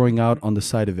something growing out on the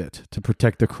side of it to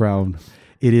protect the crown.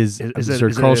 It is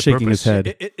absurd. Carl's shaking his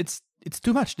head. It's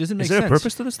too much. Doesn't make Is sense. there a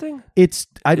purpose to this thing? It's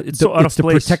so out of to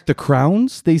place. protect the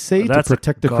crowns. They say That's to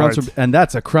protect the crowns, guard. and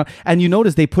that's a crown. And you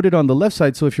notice they put it on the left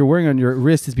side. So if you're wearing on your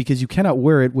wrist, it's because you cannot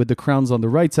wear it with the crowns on the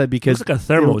right side because It's like a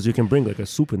thermos. You can bring like a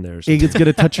soup in there. Or something. it's going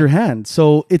to touch your hand.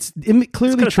 So it's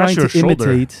clearly gonna trying touch to your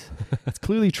shoulder. imitate. It's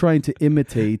clearly trying to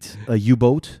imitate a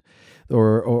U-boat,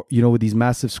 or with these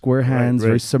massive square hands, right.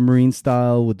 very submarine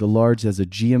style with the large as a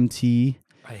GMT.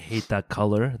 I hate that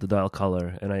color, the dial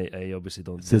color, and I obviously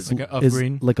don't. This like a up is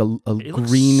green. like a It looks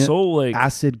green, so like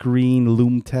acid green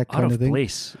Lumtech out kind of of thing.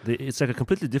 place. It's like a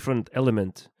completely different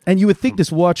element. And you would think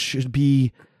this watch should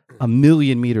be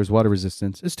 1,000,000 meters water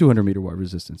resistance. It's 200 meter water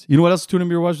resistance. You know what else is 200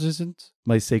 meter water resistance?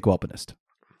 My Seiko Alpinist.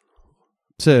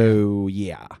 So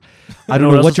yeah, I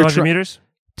don't know what you're 200 meters.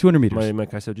 200 meters. My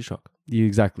Kaiser G-Shock.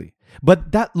 Exactly.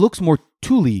 But that looks more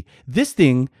tooly. This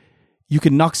thing, you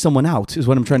can knock someone out, is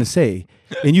what I'm trying to say.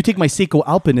 And you take my Seiko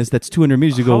Alpinist, that's 200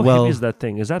 meters. You go, How well, heavy is that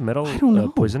thing? Is that metal? I don't know.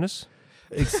 Poisonous?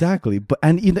 exactly. But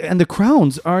and the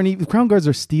crowns aren't even. The crown guards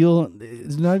are steel.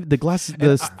 It's not the glass.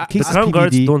 The case The is crown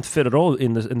guards PVD. don't fit at all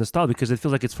in the style because it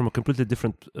feels like it's from a completely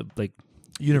different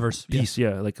Universe. piece.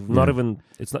 Yeah, like not even.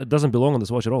 It doesn't belong on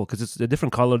this watch at all because it's a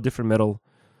different color, different metal.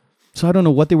 So I don't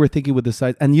know what they were thinking with the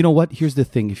size. And you know what? Here's the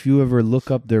thing. If you ever look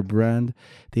up their brand,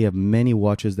 they have many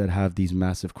watches that have these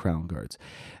massive crown guards,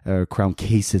 crown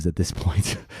cases at this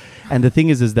point. And the thing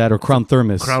is that, or crown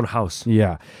thermos. Crown house.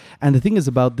 Yeah. And the thing is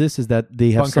about this is that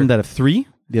they have Bunker. some that have 3,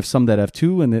 they have some that have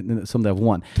 2, and then some that have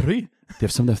 1. 3. They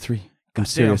have some that have 3. I'm Goddamn.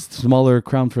 serious. Smaller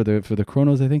crown for the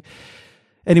chronos, I think.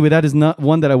 Anyway, that is not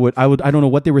one that I don't know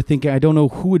what they were thinking. I don't know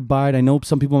who would buy it. I know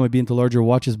some people might be into larger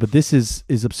watches, but this is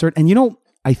absurd. And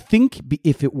I think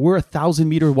if it were 1,000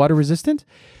 meter water resistant,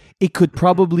 it could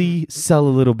probably sell a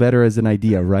little better as an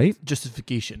idea, right?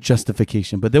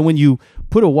 Justification. But then when you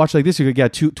put a watch like this, you're going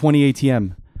to get 20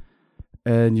 ATM.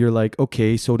 And you're like,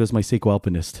 okay, so does my Seiko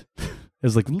Alpinist.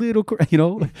 It's like little,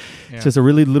 it's just a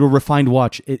really little refined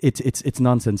watch. It's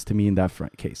nonsense to me in that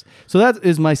case. So that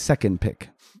is my second pick.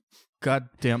 God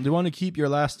damn. Do you want to keep your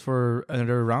last for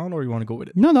another round or you want to go with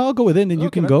it? No, I'll go with it, and you Okay,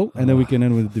 can man. go, and then we can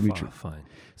end with Dimitri. Fine.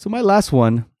 So my last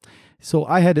one. So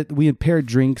we had paired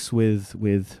drinks with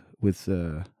drinks.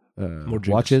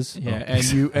 watches. Yeah,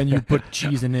 and you put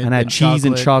cheese in it. And I had cheese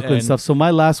and chocolate and stuff. So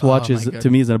my last watch Oh, is my God. to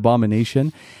me is an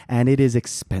abomination, and it is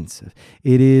expensive.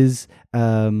 It is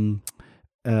the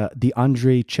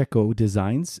Andrei Checo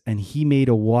designs, and he made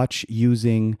a watch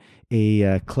using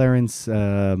a Clarence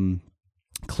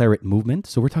Claret movement.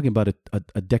 So we're talking about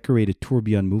a decorated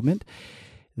tourbillon movement.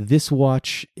 This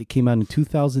watch, it came out in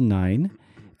 2009.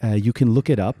 You can look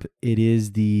it up. It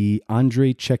is the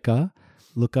Andrei Checa.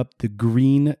 Look up the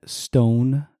green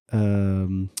stone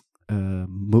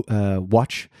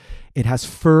watch. It has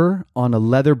fur on a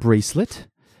leather bracelet,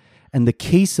 and the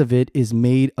case of it is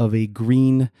made of a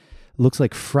green, looks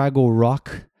like Fraggle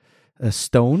Rock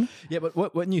stone. Yeah,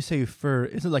 but when you say fur,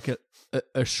 is it like a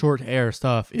short hair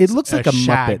stuff? It looks like a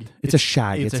shag. Muppet. It's a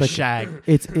shag. It's a like, shag.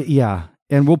 Yeah,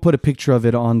 and we'll put a picture of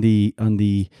it on the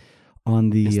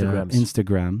Instagrams.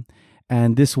 Instagram.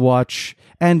 And this watch,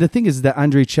 and the thing is that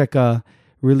Andrei Checa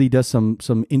really does some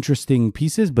interesting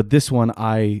pieces, but this one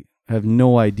I have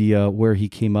no idea where he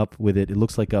came up with it. It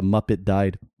looks like a Muppet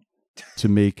died to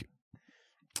make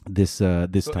this So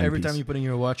timepiece. every time you put in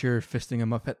your watch, you're fisting a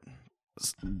Muppet.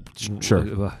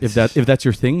 Sure. If that's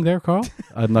your thing there, Carl,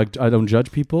 I don't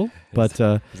judge people, but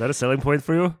Is that a selling point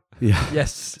for you? yeah.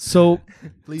 Yes. So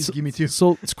Please give me 2.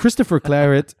 So it's Christopher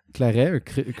Claret.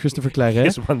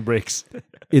 This one breaks.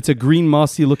 It's a green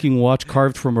mossy looking watch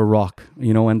carved from a rock,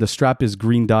 and the strap is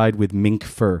green dyed with mink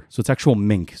fur. So it's actual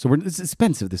mink. So it's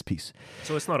expensive, this piece.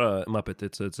 So it's not a Muppet.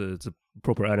 It's a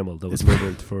proper animal that was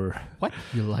murdered for. What?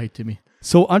 You lied to me.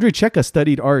 So Andrei Checa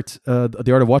studied art,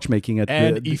 the art of watchmaking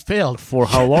And he failed. For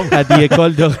how long? at the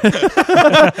École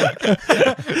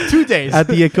 2 days. at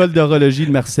the École d'Horlogerie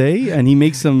de Marseille, and he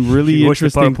makes some really You watched the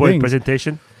interesting PowerPoint things.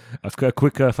 presentation. I've got a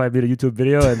quick 5-minute YouTube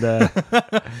video, and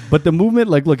But the movement,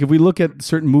 look, if we look at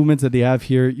certain movements that they have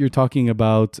here, you're talking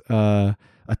about a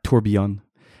tourbillon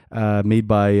made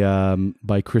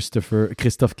by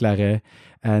Christophe Claret,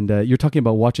 and you're talking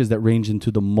about watches that range into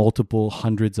the multiple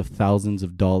hundreds of thousands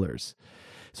of dollars.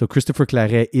 So Christopher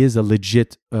Claret is a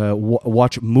legit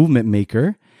watch movement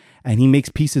maker, and he makes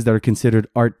pieces that are considered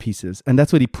art pieces. And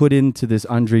that's what he put into this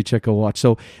Andrei Checo watch.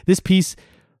 So this piece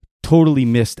totally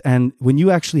missed. And when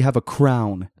you actually have a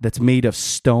crown that's made of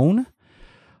stone,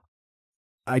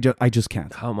 I just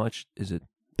can't. How much is it?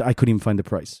 I couldn't even find the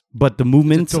price. But the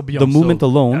movement, Tourbillon,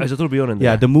 alone, Is it tourbillon in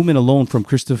there? yeah, the movement alone from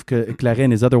Christophe Claret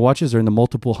and his other watches are in the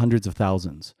multiple hundreds of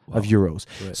thousands of euros.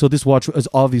 Right. So this watch is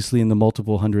obviously in the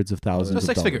multiple hundreds of thousands. So of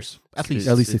six dollars. figures, at least.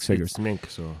 At least six figures. It's mink,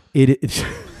 so It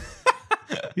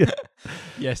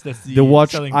Yes, that's the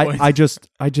watch. selling point. I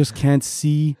just can't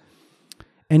see.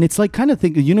 And it's like kind of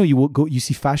think, you know, you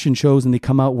see fashion shows and they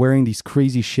come out wearing these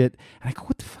crazy shit, and I go,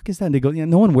 what the fuck is that? And they go, yeah,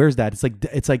 no one wears that. It's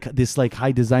like this like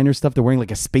high designer stuff. They're wearing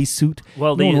like a spacesuit.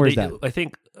 well, no one wears that. I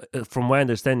think, from my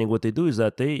understanding, what they do is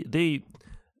that they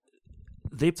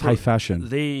It's high fashion.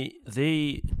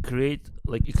 They create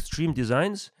like extreme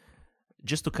designs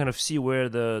just to kind of see where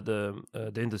the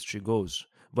industry goes.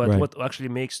 But Right. what actually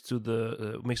makes it to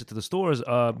the stores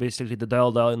are basically the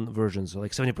dialed down versions,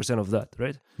 like 70% of that,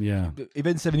 right? Yeah.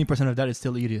 Even 70% of that is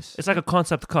still hideous. It's like a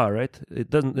concept car, right?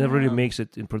 It never really Yeah. makes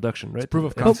it in production, right? proof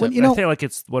of And concept. But when, you know, I feel like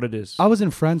it's what it is. I was in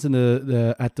France at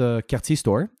the Cartier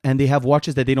store, and they have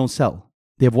watches that they don't sell.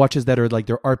 They have watches that are like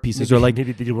their art pieces, or like,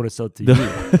 maybe they didn't want to sell it to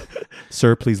the-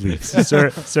 sir, please leave.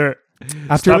 sir.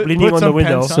 After Stop leaning on the some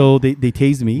window. pants on. so they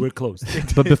tased me. We're closed.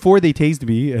 But before they tased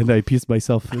me, and I pissed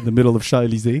myself in the middle of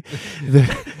Champs-Élysées,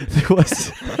 there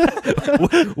was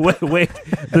wait.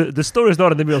 The store is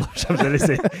not in the middle of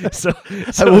Champs-Élysées.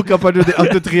 So I woke up under the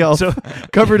Arc de Triomphe, So-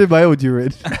 covered in my own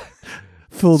urine,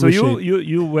 filled So with shit.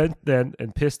 you went then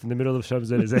and pissed in the middle of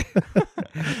Champs-Élysées.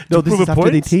 No, this prove is a after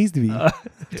they point? tased me.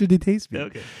 After they tased me.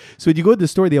 Okay. So when you go to the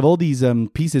store, they have all these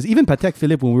pieces. Even Patek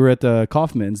Philippe, when we were at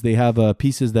Kaufman's, they have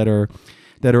pieces that are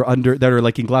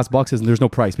like in glass boxes, and there's no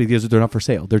price because they're not for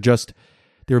sale.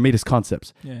 They were made as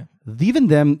concepts. Yeah, Even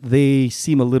them, they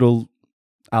seem a little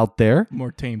out there,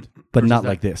 more tamed. but versus not that.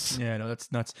 like this. Yeah, no,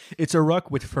 that's nuts. It's a ruck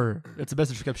with fur. That's the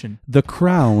best description. The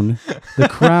crown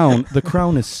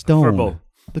is stone. Furbo.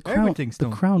 Everything's stone.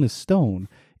 The crown is stone.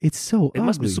 It's so It ugly.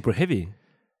 must be super heavy.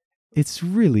 It's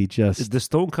really Does just the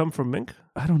stone come from mink?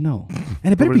 I don't know.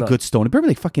 And it better Probably be not. good stone. It better be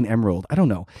like fucking emerald. I don't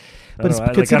know. But it's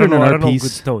I considered don't an know, I art don't know good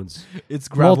piece. stones. It's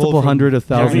gravel. Multiple from, hundred of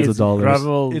thousands Maybe of it's dollars.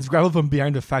 Gravel. It's gravel from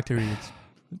behind the factory.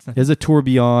 It's not, There's a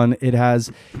tourbillon. It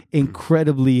has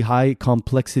incredibly high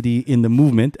complexity in the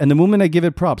movement. And the movement, I give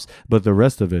it props. But the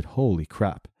rest of it, holy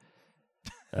crap.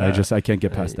 I can't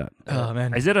get past that. oh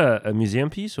man, Is it a museum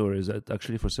piece or is it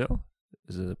actually for sale?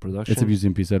 Is it a production? It's a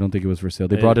museum piece. I don't think it was for sale.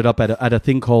 They brought it up at a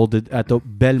thing called at the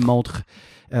Belmontre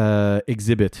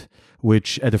exhibit,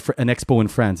 which at an expo in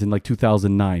France in like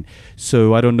 2009.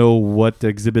 So I don't know what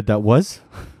exhibit that was.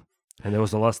 And that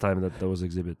was the last time that was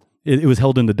exhibit. It was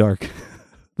held in the dark,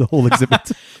 the whole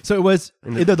exhibit. so it was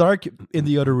in the dark in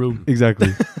the other room. Exactly.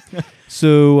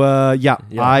 So Yeah.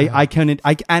 I can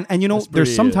and you know, That's there's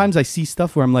pretty, sometimes I see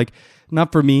stuff where I'm like,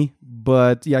 not for me,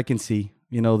 but yeah, I can see.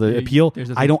 You know, the Yeah, appeal. there's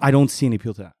a I don't see any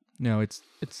appeal to that. No, it's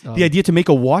The idea to make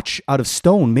a watch out of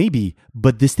stone, maybe,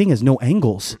 but this thing has no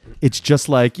angles. It's just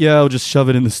like, yeah, I'll just shove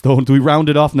it in the stone. Do we round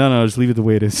it off? No, just leave it the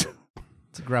way it is.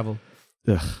 it's gravel.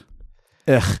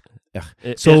 Ugh.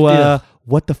 So,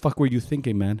 what the fuck were you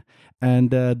thinking, man?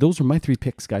 And those are my 3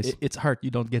 picks, guys. It's heart.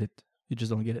 You don't get it. You just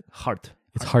don't get it. Heart.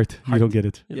 It's heart. You don't get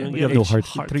it. You don't You get have no H. heart.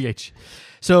 Heart. 3H.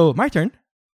 So my turn.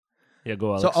 Yeah,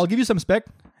 go Alex. So I'll give you some spec,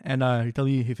 and you tell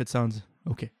me if it sounds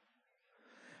okay.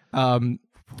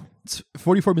 It's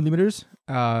 44 millimeters,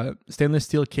 stainless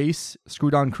steel case,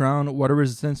 screw-down crown, water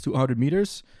resistance to 100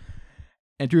 meters,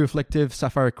 anti-reflective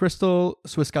sapphire crystal,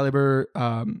 Swiss caliber,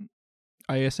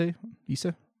 ISA.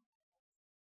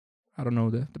 I don't know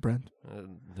the brand.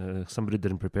 Somebody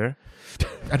didn't prepare.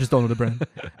 I just don't know the brand.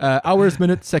 Hours,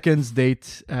 minutes, seconds,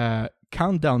 date,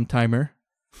 countdown timer.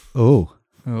 Oh.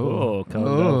 Oh,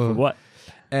 countdown for what?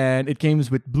 And it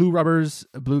comes with blue rubbers,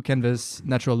 blue canvas,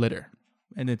 natural leather.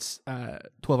 And it's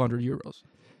 1,200 euros.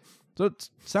 So it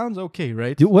sounds okay,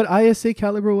 right? Dude, what ISA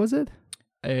caliber was it?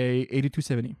 A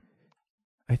 8270.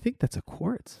 I think that's a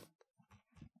quartz.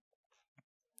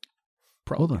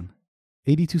 Probably. Hold on.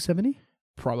 8270?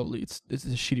 Probably. It's a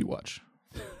shitty watch.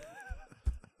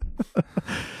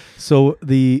 So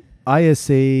the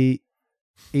ISA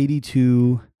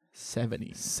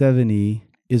 8270 70.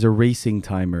 is a racing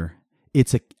timer.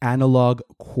 It's an analog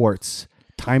quartz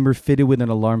timer fitted with an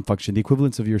alarm function, the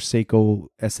equivalence of your Seiko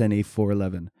SNA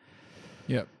 411,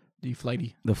 Yep. The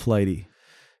flighty the flighty.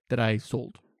 that I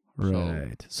sold.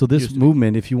 Right. So this used to be.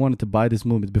 movement, if you wanted to buy this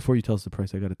movement, before you tell us the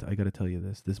price, I gotta tell you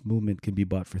this. This movement can be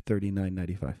bought for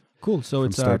 $39.95 Cool. So from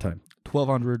it's start time.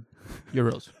 1,200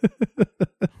 euros.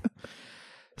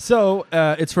 So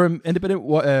it's from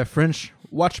independent French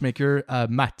watchmaker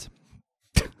Matt.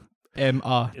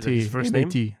 Is it his first name?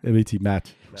 M-A-T. M-A-T,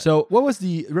 Matt. So what was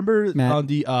remember Matt. on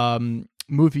the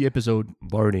movie episode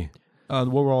Barney.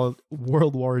 World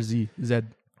War Z?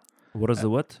 What is the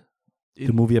what?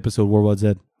 The movie episode World War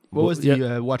Z. What was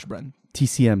the watch brand?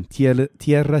 TCM,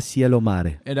 Tierra Cielo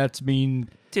Mare. And that's mean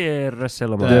Tierra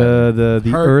Selama. The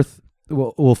Heart- earth,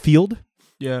 well, field,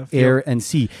 yeah air, and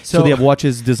sea. So, So- they have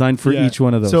watches designed for Yeah. each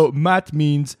one of those. So Matt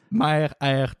means mer,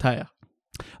 air, terre.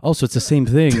 Oh, so it's the same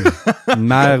thing.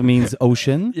 Mare means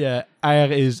ocean. Yeah,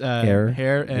 air is Air,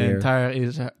 and air, terre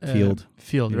is field.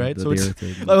 Field, right? The So it's,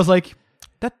 earth. I was like,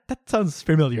 that sounds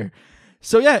familiar.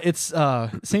 So yeah, it's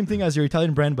same thing as your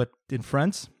Italian brand, but in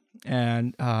France.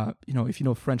 And if you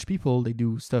know French people, they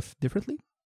do stuff differently.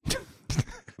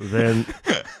 Then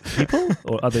people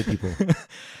or other people?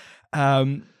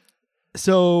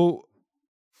 So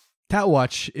that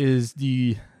watch is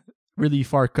the really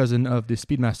far cousin of the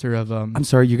Speedmaster of I'm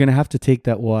sorry, you're gonna have to take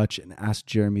that watch and ask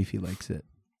Jeremy if he likes it.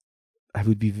 I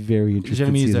would be very interested.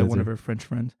 Jeremy to see is that one too. of our French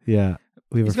friends. Yeah,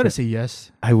 we have He's a gonna friend. say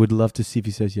yes. I would love to see if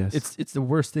he says yes. It's the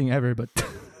worst thing ever, but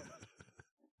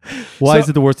Why So- is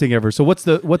it the worst thing ever? So what's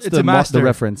It's the a master. the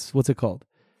reference? What's it called?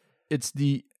 it's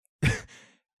the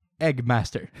Egg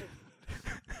Master.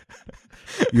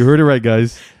 You heard it right,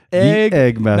 guys. The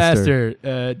Egg Master,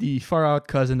 The far out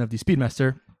cousin of the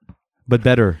Speedmaster. but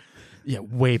better. Yeah,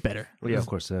 way better. Well, yeah, of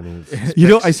course. I mean, it's- You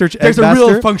know, I search Egg There's a real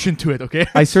Master. function to it, okay?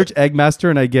 I search Egg Master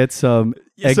and I get some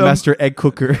Egg Some- Master egg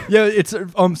cooker. Yeah, it's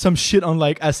some shit on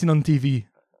like as seen on TV.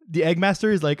 The Egg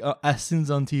Master is like as seen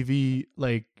on TV,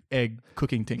 like egg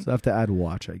cooking thing. So I have to add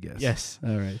watch, I guess. Yes.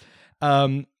 All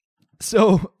right.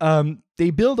 So they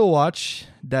build a watch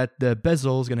that the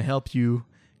bezel is gonna help you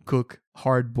cook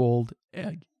hard-boiled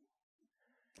egg.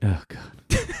 Oh god.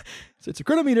 So it's a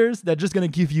chronometers that's just gonna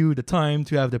give you the time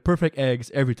to have the perfect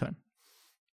eggs every time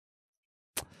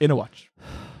in a watch.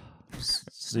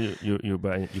 so you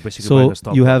basically So buying a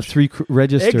stopwatch. you have three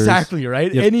registers. Exactly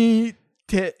right. Yep.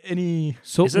 Any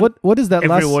So Isn't what is that every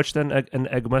last? watch then an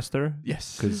Eggmaster?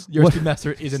 yes, 'Cause- your What-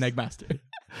 Speedmaster is an Egg Master.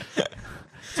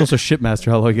 It's also shit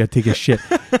master. How long you gotta take a shit?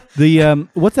 The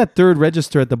what's that third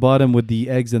register at the bottom with the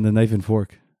eggs and the knife and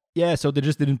fork? Yeah, so they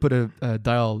just didn't put a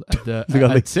dial at the They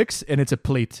got at like- 6, and it's a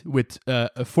plate with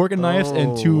a fork and knives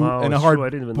and Oh, two wow, and a it's hard true. I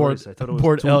didn't even board notice. I thought it was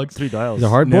board two, eggs. 3 dials. The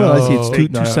hard boiled. I see it's No. two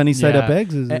No. sunny side up Yeah.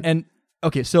 eggs. Is it? And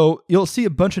okay, so you'll see a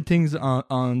bunch of things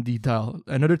on the dial.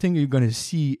 Another thing you're going to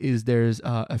see is there's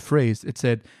a phrase. It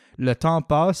said, "Le temps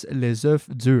passe, les œufs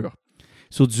durent."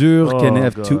 So dur can Oh,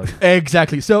 have two. God.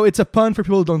 Exactly. So it's a pun for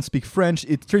people who don't speak French.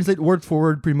 It translates word for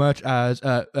word pretty much as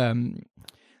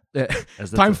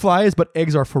As the time flies, but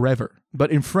eggs are forever.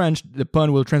 But in French, the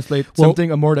pun will translate Well- something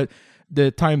more that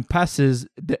the time passes,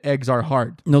 the eggs are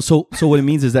hard. No, so what it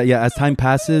means is that as time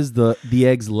passes, the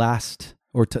eggs last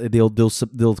or they'll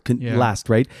Yeah. last,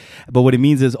 right? But what it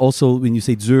means is also when you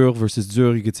say dur versus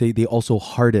dur, you could say they also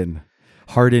harden.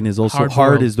 Harden is also hard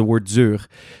Hard-boiled. is the word dur.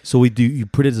 So you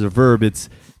put it as a verb. It's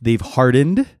they've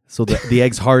hardened, so the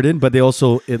eggs harden, but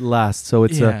it lasts. So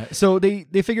it's So they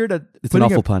figured that it's an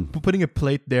awful pun. putting a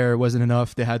plate there wasn't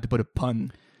enough. They had to put a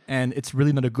pun, and it's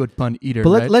really not a good pun either.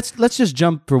 But right? let's just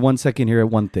jump for 1 second here at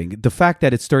one thing. The fact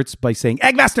that it starts by saying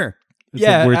Egg Master. It's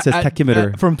yeah, where it says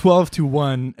tachymeter. from 12 to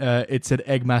 1, it said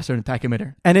Egg Master and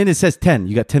tachymeter. And then it says 10.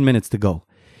 You got 10 minutes to go.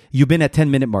 You've been at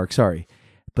 10-minute mark, sorry.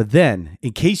 But then,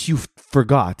 in case you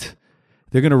forgot,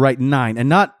 they're going to write 9. And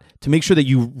not to make sure that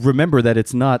you remember that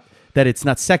it's not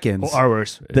seconds. Or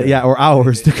hours. Or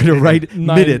hours. They're going to write 9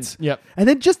 minutes. Yep. And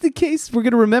then just in case we're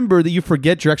going to remember that you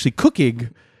forget you're actually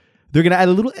cooking, they're going to add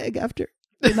a little egg after.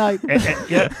 Night.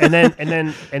 and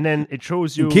then it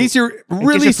shows you. In case you're in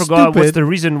really case you forgot what's stupid, the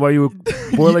reason why you were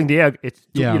boiling the egg. It's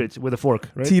to Yeah. eat it with a fork,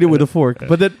 right? to eat it with a fork.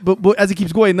 But as it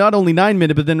keeps going, not only 9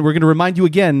 minutes, but then we're going to remind you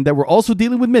again that we're also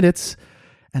dealing with minutes,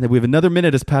 and that we have another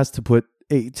minute has passed to put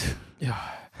 8.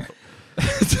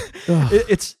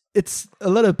 It's a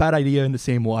lot of bad idea in the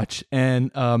same watch.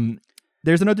 And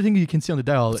there's another thing you can see on the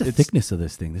dial. What's the thickness of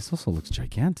this thing? This also looks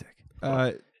gigantic.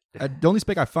 The only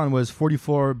spec I found was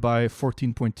 44 by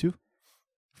 14.2.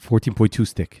 14.2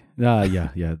 stick.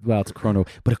 Yeah. Well, it's chrono,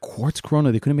 but a quartz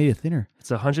chrono. They could have made it thinner.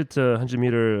 It's 100 to 100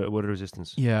 meter water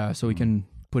resistance. Yeah, so we can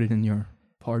put it in your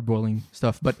hard boiling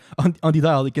stuff. But on the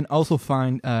dial, you can also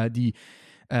find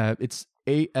it's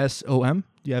ASOM.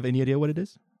 Do you have any idea what it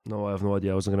is? No, I have no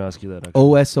idea. I wasn't going to ask you that. Actually.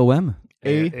 OSOM.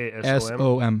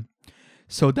 ASOM.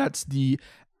 So that's the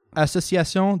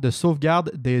Association de Sauvegarde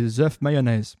des œufs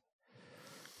mayonnaise.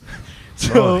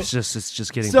 Oh, it's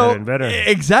just getting better and better.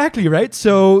 Exactly, right?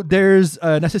 So there's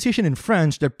an association in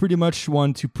French that pretty much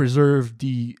want to preserve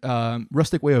the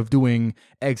rustic way of doing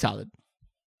egg salad.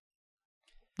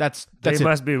 That's They it.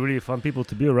 must be really fun people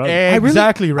to be around.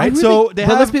 Exactly right. So they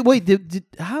but have. let's be wait.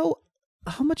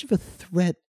 How much of a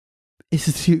threat is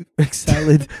the egg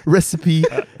salad recipe?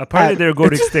 Apparently, they're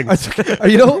going extinct.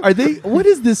 Are they? What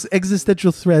is this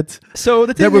existential threat So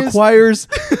the that thing is, requires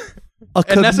a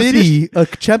An committee, a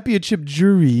championship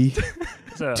jury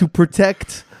So, to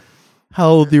protect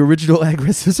how the original egg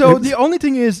recipe? so the only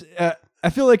thing is, I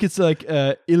feel like it's like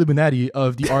Illuminati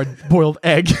of the hard-boiled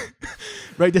egg,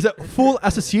 right? There's a full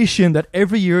association that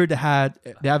every year they have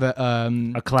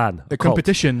a clan. a cult.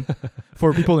 competition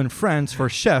for people in France for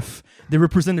chef. They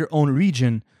represent their own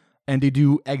region and they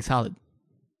do egg salad.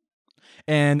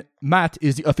 And Matt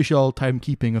is the official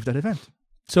timekeeping of that event.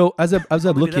 So as I'm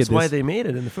Maybe looking that's at why this, they made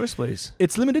it in the first place.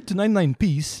 It's limited to 99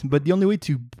 pieces, but the only way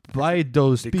to buy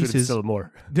those They could pieces, sell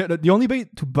more. the only way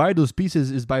to buy those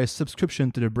pieces is by a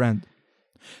subscription to the brand.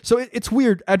 So it's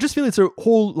weird. I just feel it's a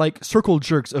whole like circle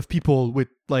jerks of people with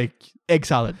like egg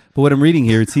salad. but what I'm reading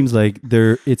here, it seems like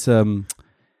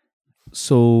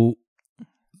so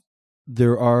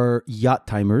there are yacht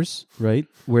timers, right?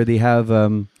 Where they have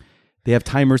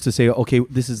timers to say, okay,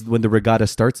 this is when the regatta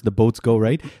starts, the boats go,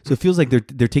 right? So it feels like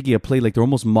they're taking a play, like they're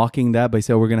almost mocking that by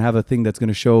saying, we're gonna have a thing that's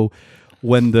gonna show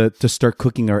when to start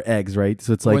cooking our eggs, right?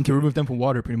 So it's like When to remove them from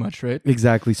water, pretty much, right?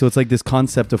 exactly. So it's like this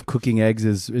concept of cooking eggs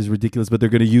is ridiculous, but they're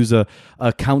gonna use a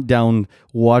countdown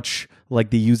watch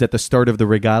like they use at the start of the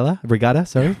regatta.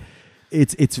 Sorry,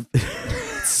 it's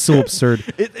so absurd.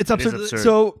 It's absurd. absurd.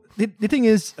 So the thing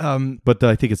is, But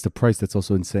I think it's the price that's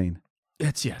also insane.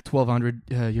 it's 1,200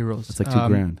 euros. It's like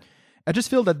 $2,000. I just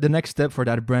feel that the next step for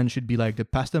that brand should be like the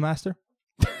pasta master.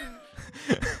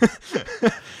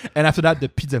 And after that, the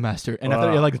pizza master. And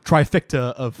after that, like the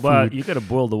trifecta of food. But you gotta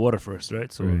boil the water first,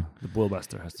 right? So Right. the boil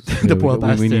master has to. The boil we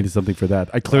master. needed something for that.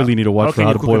 I clearly need to watch How for can how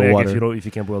you to cook an boil egg water. if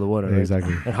you can't boil the water? Yeah, Right?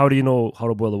 exactly. And how do you know how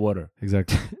to boil the water?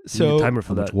 Exactly. You need So, a timer for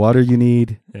How much that. water you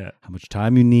need, Yeah. how much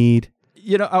time you need,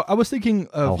 I was thinking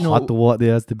how of hot the water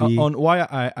has to be. on why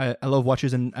I love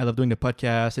watches and I love doing the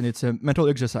podcast, and it's a mental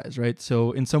exercise, right?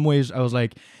 So in some ways, I was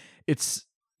like, it's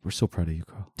We're so proud of you,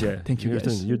 Carl. Yeah. Thank you, You're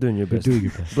guys. doing your You're best. doing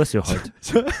your best. Bless your heart.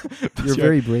 You're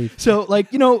very brave. So,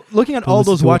 like, looking at Don't all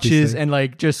listen those to what they watches say. and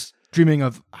like just dreaming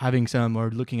of having some or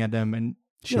looking at them and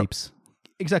Shapes.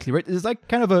 exactly right. It's like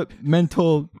kind of a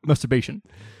mental masturbation.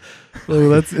 Oh,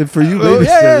 that's it for you, Oh, baby.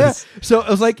 yeah. So I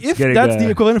was like, if getting, that's the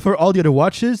equivalent for all the other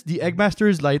watches, the Eggmaster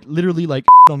is like literally like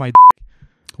on my.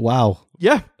 Wow.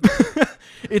 Yeah,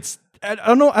 it's. I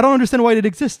don't know. I don't understand why it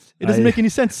exists. It doesn't make any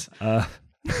sense.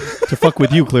 To fuck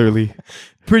with you, clearly.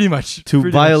 Pretty much To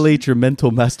pretty violate your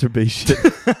mental masturbation.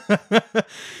 much.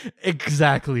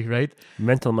 Exactly right.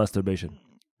 Mental masturbation.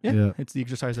 Yeah. It's the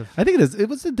exercise of. I think it is.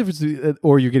 What's the difference?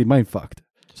 Or you're getting mind fucked.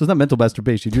 So it's not mental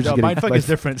masturbation. You're just No, getting mindfuck is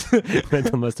different.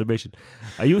 Mental masturbation.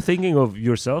 Are you thinking of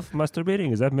yourself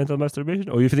masturbating? Is that mental masturbation,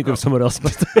 or you think of someone else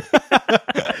masturbating?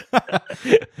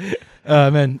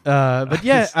 Man. But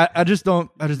yeah, I just don't.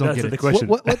 I just don't That's get the it. question.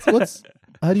 What's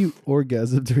how do you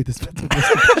orgasm during this mental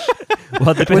masturbation? Well,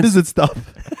 it When depends. does it stop?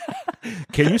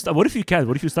 Can you stop? What if you can't?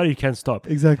 What if you start? You can't stop.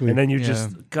 Exactly. And then you Yeah.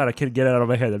 just, God, I can't get it out of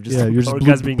my head. I'm just, you're just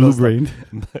orgasming blue non-stop. brained.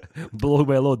 Blowing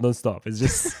my load non-stop. It's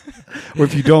just, Or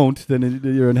if you don't, then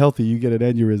you're unhealthy. You get an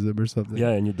aneurysm or something. yeah,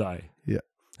 and you die. Yeah.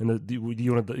 And do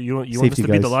you want this Safety, to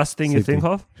be the guys. last thing you Safety. think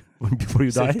of before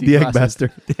you die? Safety. The Glasses.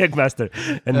 Eggmaster. The Eggmaster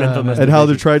and man. mental masturbation. And how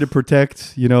they're trying to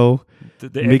protect, the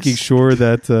making eggs, sure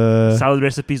that salad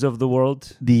recipes of the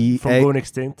world the from egg, going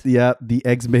extinct. the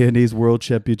eggs mayonnaise world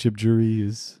championship jury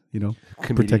is,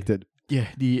 Committee. protected. Yeah,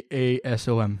 the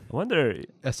ASOM. I wonder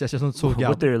Association what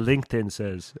Sociale. their LinkedIn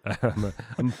says. I'm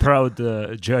a proud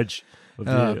judge of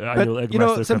the annual But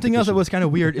Eggmaster something else that competition. was kind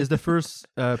of weird is the first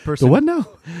So person. what now?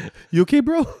 You okay,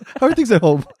 bro? How are things at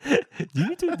home? Do you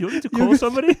want me to call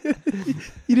somebody?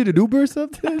 You need an Uber or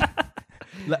something?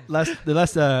 The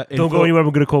last Don't info, go anywhere. I'm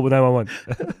going to call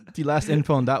 911. the last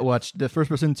info on that watch. The first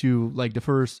person to the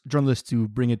first journalist to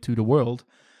bring it to the world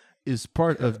is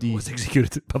part of the. Was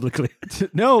executed publicly.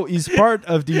 No, he's part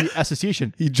of the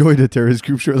association. He joined a terrorist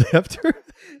group shortly after.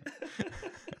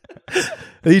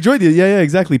 He joined it. Yeah,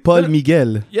 exactly. Paul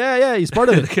Miguel. Yeah, he's part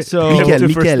of it. So Miguel. Two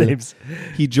first names.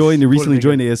 He recently Miguel.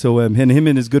 joined the SOM. And him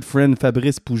and his good friend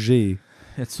Fabrice Pouget.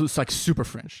 it's like super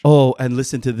French. Oh, and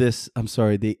listen to this. I'm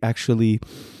sorry. They actually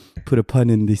put a pun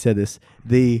in. They said this.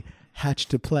 They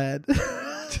hatched a plan.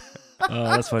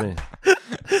 That's funny.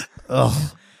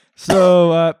 Oh,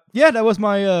 So yeah, that was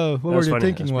my what was were you funny.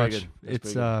 thinking That's pretty watch. good. That's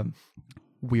It's pretty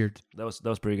weird. That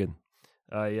was pretty good.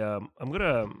 I'm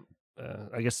gonna.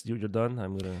 I guess you're done.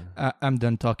 I'm gonna I'm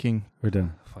done talking. we're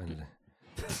done. finally.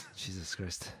 Jesus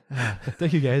Christ!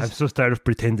 Thank you guys. I'm so tired of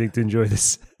pretending to enjoy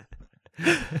this.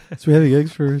 So we're having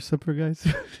eggs for supper, guys.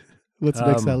 What's the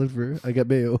next Um, salad for? I got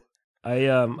mayo. I'm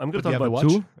going to But talk you have the about watch?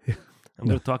 two. I'm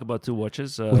No. going to talk about two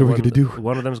watches. What are we one- gonna do?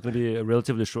 One of them is going to be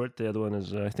relatively short. The other one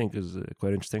is, I think, is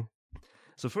quite interesting.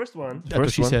 So first one. That's what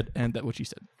first she one, said, and that what she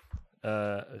said.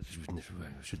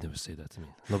 should never say that to me.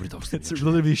 Nobody talks to me. It's actually.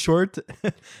 relatively short,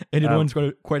 and the other Um, one's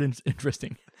quite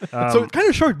interesting. So Um, kind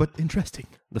of short, but interesting.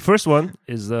 the first one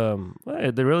is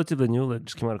they're relatively new. That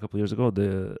just came out a couple years ago.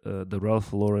 The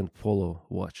Ralph Lauren Polo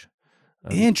watch.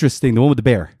 Interesting. The one with the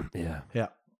bear. Yeah. Yeah.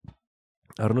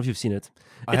 I don't know if you've seen it.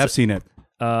 I It's have seen it.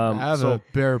 I have so, a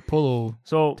bear polo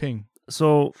so thing.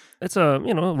 So it's a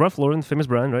Ralph Lauren, famous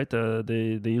brand, right?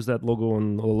 They use that logo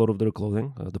on a lot of their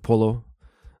clothing. The polo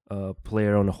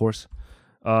player on a horse.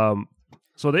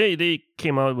 So they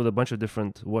came out with a bunch of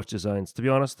different watch designs. To be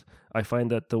honest, I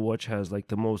find that the watch has like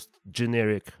the most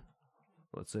generic,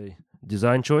 let's say,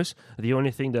 design choice. The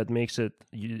only thing that makes it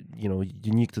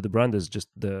unique to the brand is just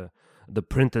the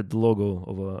printed logo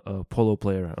of a polo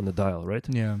player on the dial, right?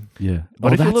 Yeah. Yeah.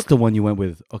 But Oh, if you that's look- the one you went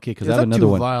with. Okay, because I have It's not another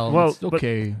too one. vile. Well, It's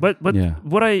okay. But Yeah.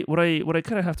 what I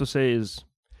kind of have to say is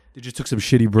They just took some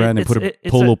shitty brand and it's- put a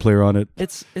it's polo a- player on it.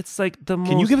 it's like the most.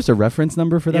 Can you give us a reference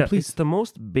number for that, yeah, please? It's the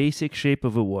most basic shape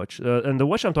of a watch, and the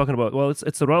watch I'm talking about. Well,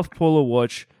 it's the Ralph Polo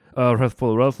watch,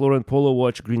 Ralph Lauren Polo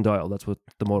watch, green dial. That's what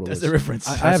the model That's is. the reference.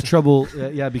 I have trouble,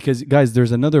 because guys,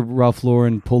 there's another Ralph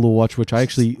Lauren polo watch which I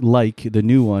actually like. The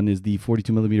new one is the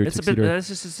 42 millimeter It's a bit. tuxedo,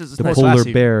 It's the nice. polar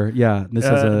classy. bear. Yeah, this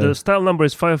has The a. style number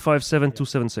is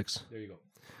 557276. There you go.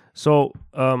 So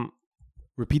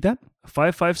Repeat that.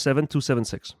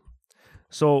 557276.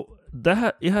 So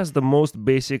it has the most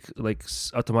basic like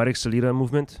automatic Salida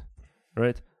movement,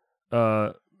 right?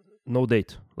 No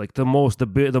date, like the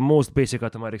most basic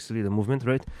automatic Salida movement,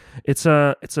 right? It's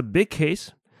a big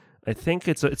case. I think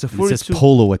it's a It says 42.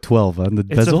 polo at 12 on the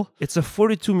bezel. It's a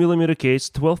 42 millimeter case,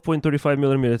 12.35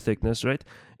 millimeter thickness, right?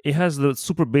 It has the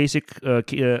super basic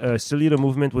Salida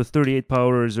movement with 38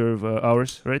 power reserve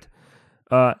hours, right?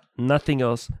 Nothing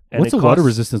else. And What's it the water costs-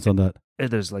 resistance on that?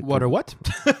 There's like Water what?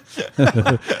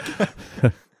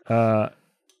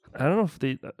 I don't know if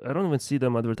I don't even see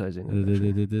them advertising. it,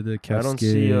 actually. The I don't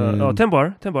see. 10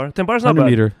 bar. 10 bar's not 100 bad.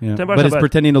 meter. Yeah. 10 bar's But not it's bad.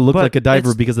 pretending to look But like a diver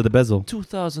it's- because of the bezel.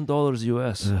 $2,000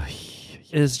 US.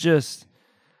 It's just.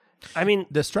 I mean,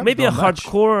 The strap maybe a don't match.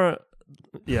 hardcore.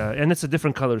 Yeah, and it's a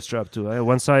different color strap too.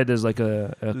 One side is like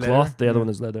a cloth, the other Yeah. one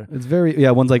is leather. It's very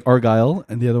one's like argyle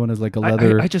and the other one is like a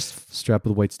leather I just strap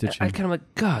with white stitching. I kind of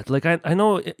like God. Like I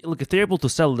know. Look, if they're able to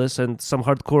sell this and some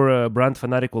hardcore brand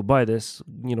fanatic will buy this,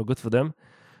 good for them.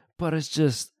 But it's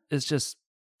just.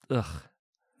 Ugh.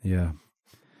 Yeah,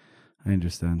 I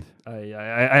understand.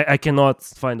 I cannot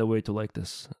find a way to like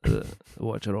this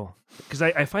watch at all, because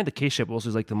I find the case shape also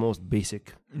is like the most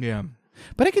basic. Yeah.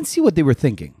 But I can see what they were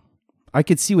thinking. I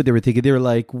could see what they were thinking. They were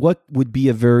like, "What would be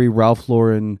a very Ralph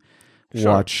Lauren Sure.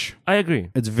 watch?" I agree.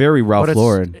 It's very Ralph But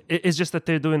Lauren. It's just that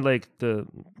they're doing like the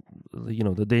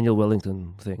Daniel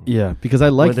Wellington thing. Yeah, because I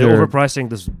like Where they're their overpricing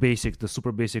the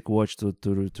super basic watch to I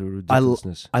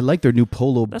ridiculousness. like their new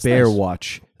Polo That's Bear nice.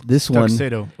 watch. This one,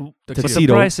 Tuxedo. But the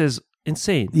Tuxedo. price is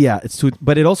insane. yeah,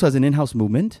 but it also has an in-house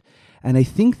movement, and I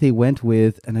think they went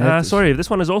with. And I have to- Sorry, this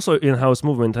one is also in-house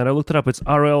movement, and I looked it up. It's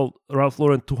RL Ralph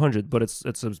Lauren 200, but it's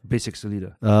a basic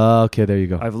Salida. Okay, there you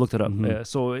go. I've looked it up. Mhm.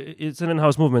 So it's an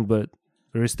in-house movement, but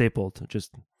very stapled.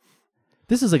 Just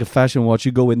This is like a fashion watch.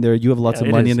 You go in there, you have lots Yeah, of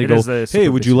it money, is. and they It go, is, "Hey,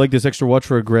 super would you basic. like this extra watch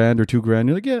for $1,000 or $2,000?"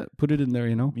 You're like, "Yeah, put it in there,"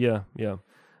 Yeah.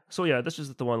 So yeah, that's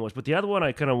just the one watch. But the other one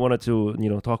I kind of wanted to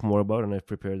talk more about, and I've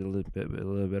prepared a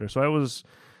little better. So I was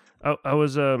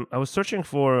searching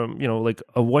for like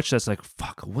a watch that's like,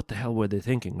 fuck, what the hell were they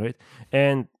thinking, right?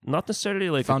 And not necessarily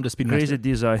like Found a crazy Speedmaster.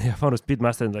 design. I found a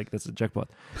Speedmaster, and like that's a jackpot.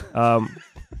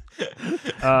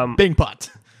 Bing pot.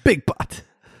 Big pot.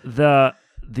 I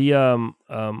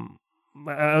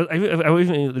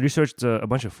even researched a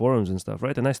bunch of forums and stuff,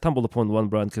 right? And I stumbled upon one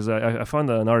brand because I found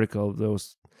an article that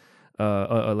was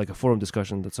like a forum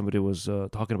discussion that somebody was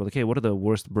talking about. Okay, what are the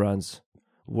worst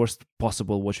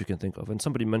possible watch you can think of? And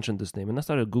somebody mentioned this name, and I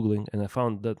started googling, and I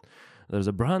found that there's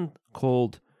a brand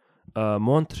called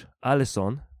Montre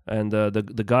Allison, and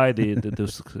the guy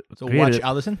So created watch it-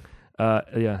 Allison.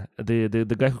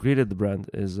 the guy who created the brand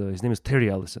is his name is Terry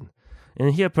Allison,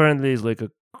 and he apparently is like a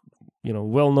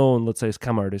well-known, let's say,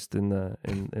 scam artist in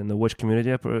the watch community,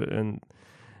 and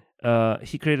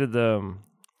he created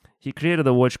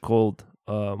a watch called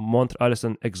Montre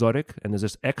Allison Exotic, and there's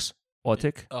this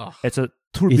Exotic. Ugh. It's a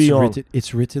tourbillon.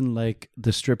 It's written like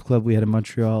the strip club we had in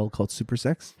Montreal called Super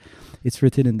Sex. It's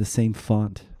written in the same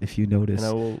font, if you notice. And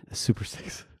I will, Super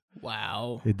Sex.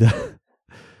 Wow. It does.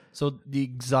 So the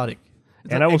exotic.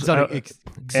 And I was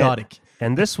exotic.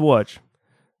 And this watch,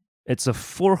 it's a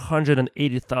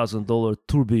 $480,000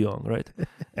 tourbillon, right?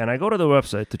 And I go to the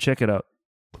website to check it out,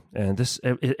 and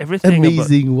everything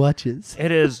amazing watches.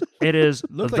 It is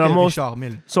Looks the like most. a Richard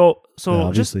Mille. So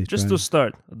Yeah, just obviously, to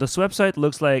start, this website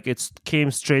looks like it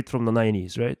came straight from the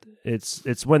 90s, right?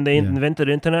 It's when they invented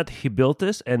internet, he built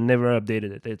this and never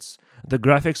updated it. It's the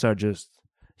graphics are just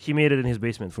he made it in his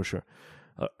basement for sure.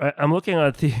 I'm looking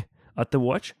at the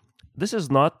watch. This is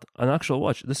not an actual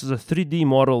watch. This is a 3D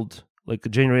modeled, like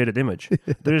generated image.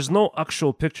 There is no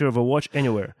actual picture of a watch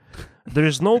anywhere. There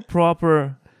is no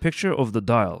proper picture of the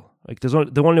dial. Like there's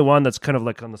the only one that's kind of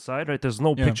like on the side, right? There's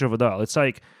no picture of a dial. It's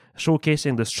like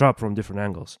showcasing the strap from different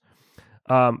angles.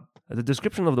 The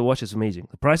description of the watch is amazing.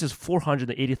 The price is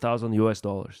 $480,000 US.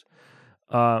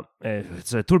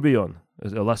 It's a tourbillon,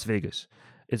 Las Vegas.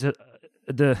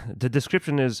 The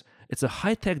description is it's a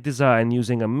high-tech design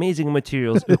using amazing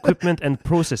materials, equipment, and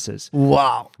processes.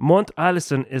 Wow. Mont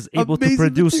Allison is able to Amazing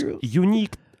produce materials.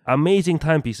 unique, amazing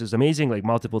timepieces, amazing like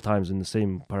multiple times in the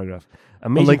same paragraph.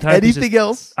 Amazing Like timepieces, anything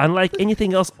else. unlike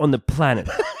anything else on the planet.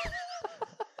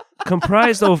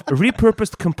 Comprised of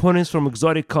repurposed components from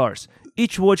exotic cars.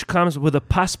 Each watch comes with a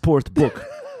passport book.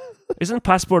 Isn't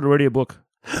passport already a book?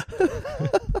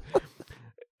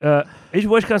 Each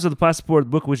watch comes with a passport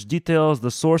book which details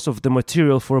the source of the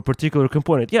material for a particular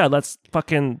component. Yeah, that's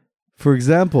fucking For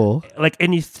example, like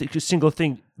any single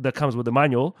thing that comes with the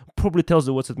manual probably tells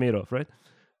you what's it made of, right?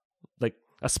 Like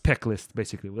a spec list,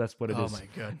 basically. That's what it is. Oh my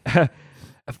god.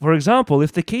 For example,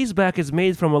 if the case back is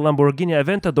made from a Lamborghini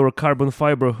Aventador carbon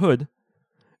fiber hood,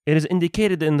 it is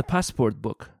indicated in the passport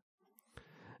book.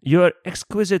 Your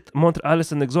exquisite Mont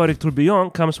Allison exotic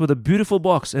tourbillon comes with a beautiful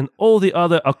box and all the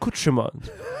other accoutrements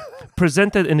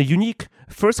presented in a unique,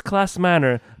 first-class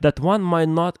manner that one might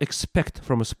not expect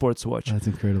from a sports watch. that's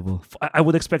incredible. I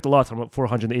would expect a lot from a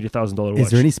 $480,000 watch.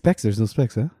 Is there any specs? There's no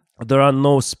specs, huh? There are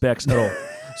no specs at all.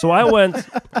 So I went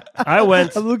I'm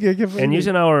looking. I can't find and it.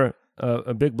 using our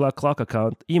a big black clock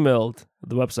account, emailed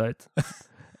the website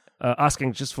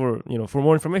asking just for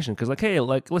more information because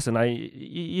listen,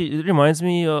 it reminds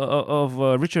me of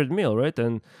Richard Mille, right?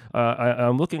 And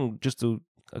I'm looking just to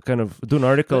kind of do an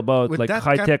article about like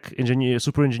high tech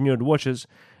super engineered watches,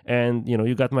 and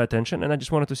you got my attention, and I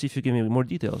just wanted to see if you give me more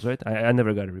details, right? I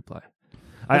never got a reply.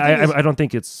 I don't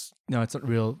think it's No, it's not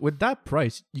real. With that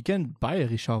price, you can buy a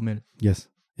Richard Mille. Yes,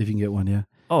 if you can get one, yeah.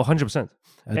 100%.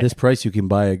 At this price, you can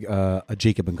buy a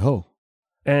Jacob & Co.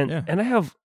 And I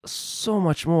have so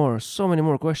many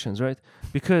more questions, right?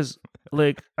 Because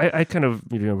like I kind of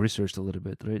researched a little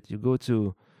bit, right? You go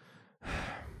to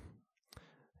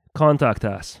contact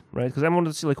us, right? Because I wanted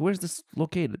to see like where's this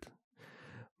located.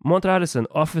 Mont Allison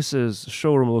offices,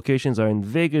 showroom locations are in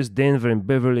Vegas, Denver, and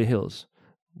Beverly Hills.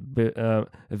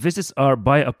 Visits are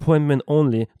by appointment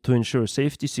only to ensure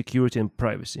safety, security, and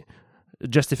privacy.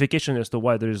 Justification as to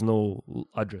why there is no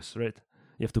address, right?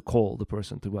 You have to call the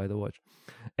person to buy the watch.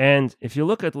 And if you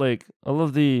look at like all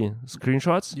of the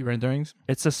screenshots, The renderings.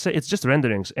 it's just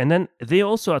renderings, and then they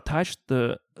also attached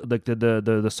the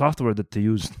software that they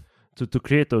used to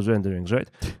create those renderings, right?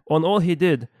 And all he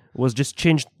did was just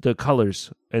change the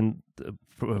colors and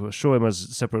show them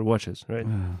as separate watches, right?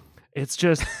 It's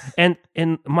just and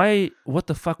my what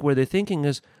the fuck were they thinking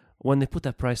is when they put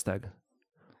that price tag.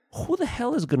 Who the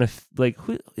hell is gonna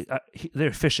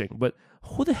they're fishing, but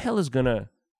who the hell is gonna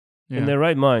in their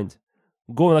right mind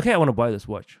go like, hey, I want to buy this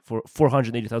watch for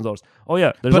 $480,000? Oh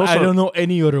yeah, there's But also I don't know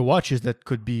any other watches that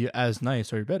could be as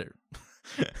nice or better.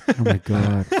 Oh my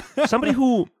god! somebody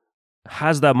who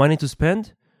has that money to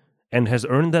spend and has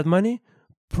earned that money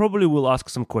probably will ask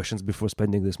some questions before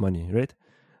spending this money, right?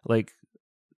 Like,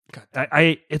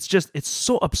 it's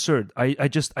so absurd. I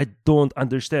don't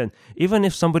understand. Even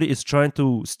if somebody is trying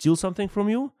to steal something from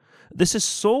you, this is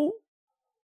so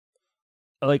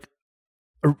like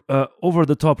over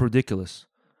the top ridiculous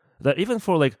that even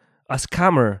for like a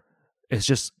scammer, it's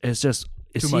just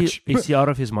is he out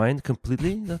of his mind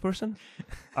completely? That person,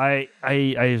 I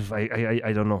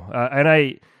don't know.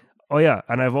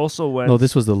 And I've also went. No,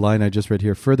 this was the line I just read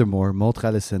here. Furthermore, Mont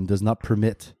Allison does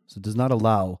not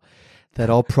allow that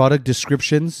all product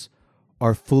descriptions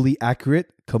are fully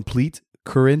accurate, complete,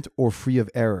 current, or free of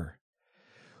error.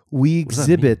 We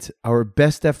exhibit our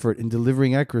best effort in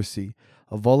delivering accuracy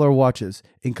of all our watches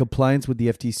in compliance with the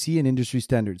FTC and industry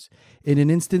standards. In an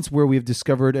instance where we have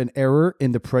discovered an error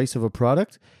in the price of a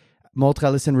product, Mont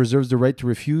Allison reserves the right to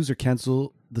refuse or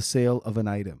cancel the sale of an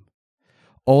item.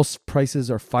 All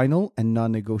prices are final and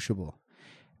non-negotiable.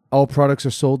 All products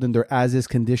are sold in their as-is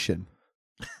condition.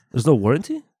 There's no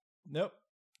warranty? Nope.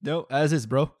 No, as is,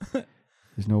 bro.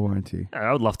 There's no warranty.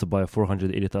 I would love to buy a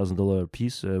 $480,000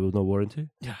 piece with no warranty.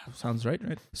 Yeah, sounds right.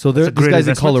 So That's a this great guy's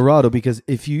in investment. Colorado because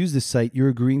if you use this site, you're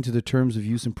agreeing to the terms of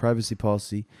use and privacy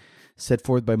policy set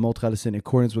forth by Montre Allison in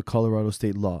accordance with Colorado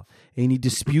state law. Any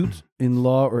dispute in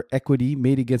law or equity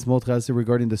made against Montre Allison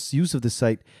regarding the use of the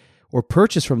site or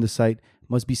purchase from the site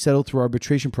must be settled through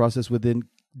arbitration process within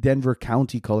Denver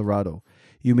County, Colorado.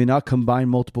 You may not combine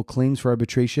multiple claims for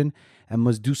arbitration and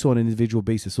must do so on an individual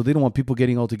basis. So they don't want people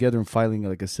getting all together and filing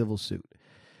like a civil suit.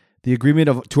 The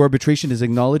agreement to arbitration is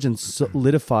acknowledged and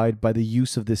solidified by the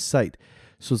use of this site.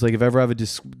 So it's like if I ever have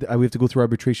we have to go through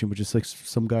arbitration, which is like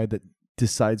some guy that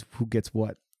decides who gets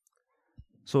what.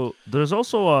 So there's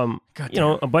also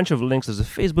a bunch of links. There's a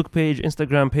Facebook page,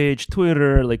 Instagram page,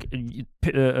 Twitter, like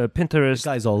Pinterest. This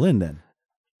guy's all in then.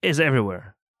 Is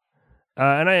everywhere.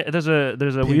 And there's a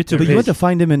YouTube But page. you want to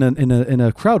find him in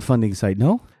a crowdfunding site,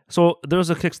 no? So there was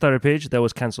a Kickstarter page that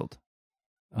was canceled.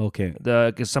 Okay.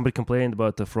 Because somebody complained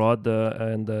about the fraud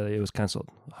and it was canceled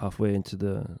halfway into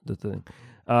the thing.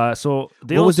 So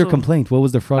they What was their also- complaint? What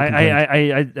was their fraud complaint?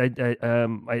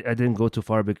 I didn't go too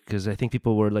far because I think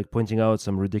people were like pointing out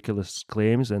some ridiculous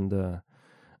claims and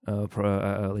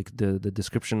like the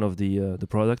description of the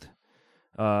product.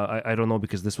 I don't know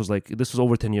because this was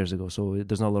over 10 years ago, so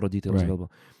there's not a lot of details Right.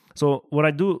 available. So what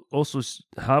I do also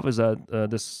have is that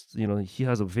he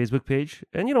has a Facebook page,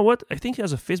 and you know what? I think he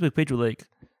has a Facebook page with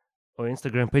or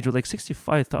Instagram page with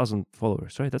 65,000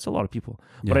 followers. Right? That's a lot of people.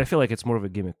 But Yeah. I feel like it's more of a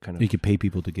gimmick kind of. You could pay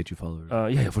people to get you followers.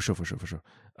 Yeah, for sure.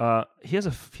 He has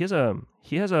a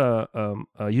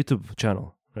YouTube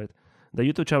channel, right? The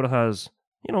YouTube channel has,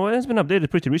 it's been updated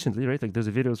pretty recently, right? Like there's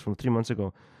videos from 3 months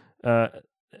ago.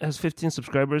 It has 15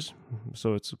 subscribers,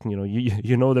 so it's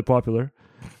they're popular.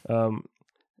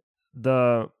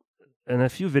 And a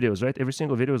few videos, right? Every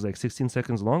single video is like 16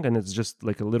 seconds long, and it's just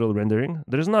like a little rendering.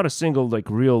 There's not a single like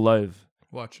real live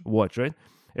watch, right?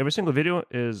 Every single video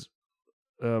is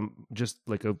just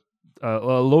like a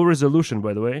low resolution,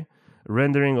 by the way,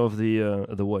 rendering of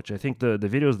the watch. I think the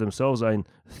videos themselves are in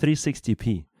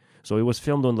 360p. So it was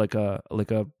filmed on like a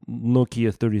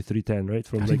Nokia 3310, right?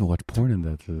 I didn't even watch porn in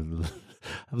that.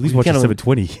 At least You watch a can't-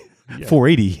 720, Yeah.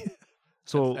 480.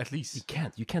 So At least.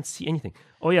 you can't see anything.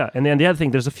 Oh yeah, and then the other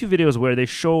thing, there's a few videos where they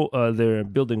show their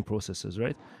building processes,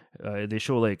 right? They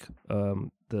show like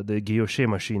the guilloche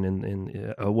machine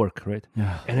in work, right?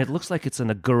 Yeah. And it looks like it's in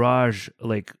a garage,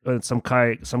 like some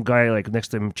guy like next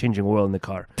to him changing oil in the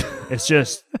car. It's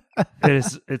just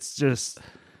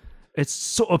it's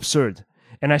so absurd.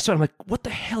 And I'm like, what the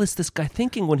hell is this guy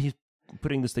thinking when he's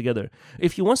putting this together?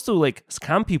 If he wants to like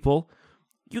scam people,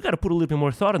 you got to put a little bit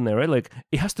more thought in there, right? Like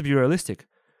it has to be realistic.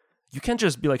 You can't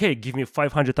just be like, hey, give me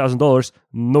 $500,000,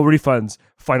 no refunds,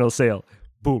 final sale,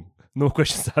 boom, no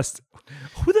questions asked.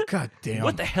 God damn.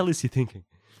 What the hell is he thinking?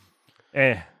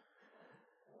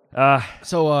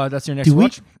 So that's your next Do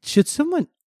watch? should someone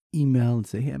email and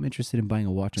say, hey, I'm interested in buying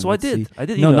a watch? and So I let's did. see. I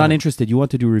did No, email not him. interested. You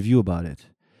want to do a review about it.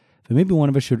 But maybe one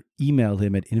of us should email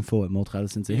him at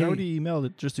info@Montrealis and say, He hey, already emailed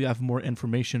it just to have more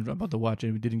information about the watch,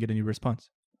 and we didn't get any response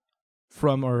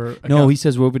from our account. no, he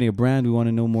says we're opening a brand. We want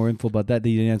to know more info about that.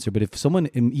 They didn't answer. But if someone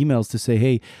emails to say,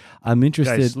 hey, I'm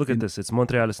interested. Guys, look in- at this. It's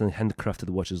Montrealis and handcrafted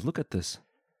watches. Look at this.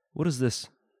 What is this?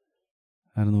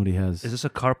 I don't know what he has. Is this a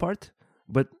car part?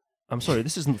 But I'm sorry,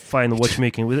 this isn't fine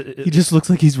watchmaking. He just looks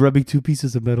like he's rubbing two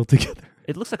pieces of metal together.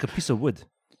 It looks like a piece of wood.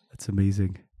 That's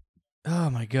amazing. Oh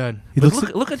my god. He But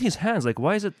looks look at his hands. Like,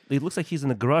 why is it? It looks like he's in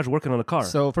the garage working on a car.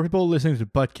 So for people listening to the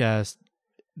podcast,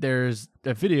 there's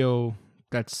a video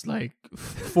that's like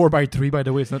 4x3. By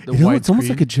the way, it's not the wide it's almost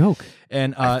screen. like a joke. I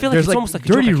And feel like there's it's like almost like a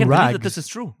joke. dirty I can't believe rags. that this is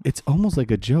true. It's almost like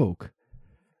a joke.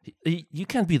 You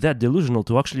can't be that delusional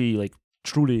to actually like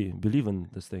truly believe in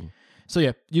this thing. So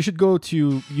yeah, you should go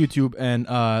to YouTube and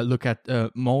look at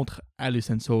Montre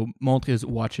Allison. So Montre is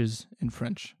watches in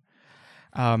French.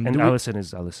 And do we- Allison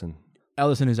is Allison.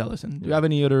 Allison is Allison. Do you have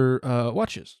any other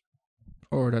watches?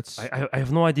 Or that's I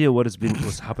have no idea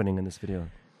what's happening in this video.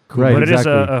 Right, but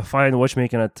exactly. it is a fine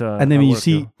watchmaking at. And then at you work,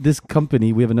 see this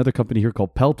company, we have another company here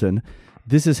called Pelton.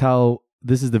 This is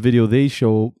the video they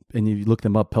show, and if you look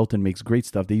them up, Pelton makes great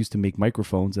stuff. They used to make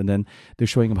microphones, and then they're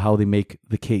showing them how they make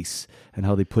the case and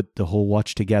how they put the whole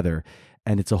watch together.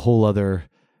 And it's a whole other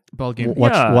ball game.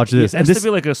 watch this. It And has this, to be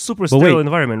like a super but wait, sterile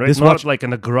environment, right? this Not watch- like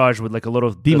in a garage with like a lot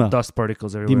of Dima. dust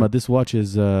particles everywhere. Dima, this watch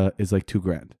is like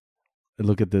 $2,000. And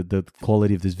look at the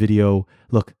quality of this video.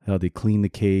 Look how they clean the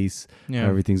case. Yeah. How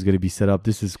everything's going to be set up.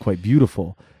 This is quite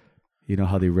beautiful. You know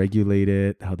how they regulate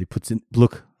it. How they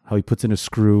look how he puts in a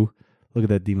screw. Look at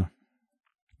that, Dima.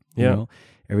 You Yeah. know,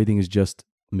 everything is just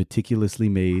meticulously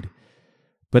made.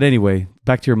 But anyway,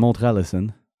 back to your Montre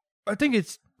Allison. I think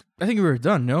it's I think we were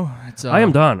done. No, it's. I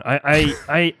am done.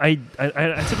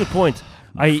 That's a good point.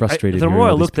 frustrated The hearing more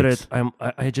I all these looked at picks.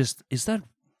 it, I just is that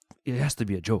it has to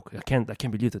be a joke. I can't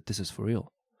believe that this is for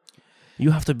real.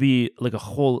 You have to be like a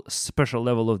whole special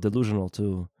level of delusional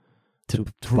to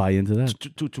buy into that.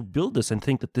 to build this and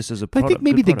think that this is a But I product. think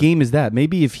maybe the game is that.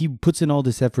 Maybe if he puts in all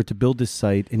this effort to build this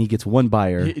site and he gets one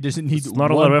buyer, It doesn't need It's not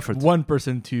a lot of effort. One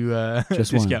person to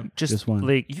Just to one. scam. Just one.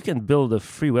 like you can build a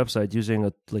free website using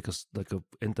a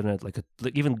internet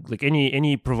even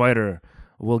any provider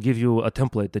will give you a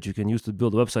template that you can use to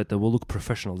build a website that will look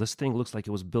professional. This thing looks like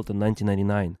it was built in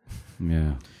 1999.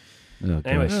 yeah. Oh,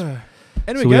 Anyways. gosh.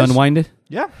 Anyway, So we guys. unwind it?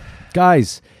 Yeah.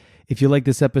 Guys, if you like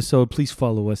this episode, please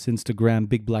follow us Instagram,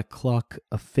 Big Black Clock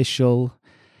Official.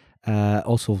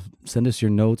 Also, send us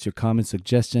your notes, your comments,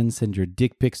 suggestions. Send your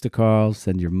dick pics to Carl.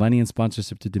 Send your money and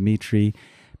sponsorship to Dimitri.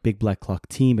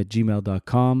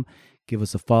 BigBlackClockTeam@gmail.com. Give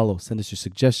us a follow. Send us your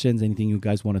suggestions, anything you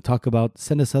guys want to talk about.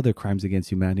 Send us other crimes against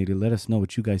humanity. Let us know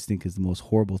what you guys think is the most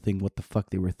horrible thing, what the fuck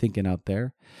they were thinking out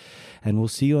there. And we'll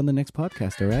see you on the next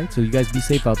podcast, all right? So you guys be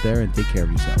safe out there and take care of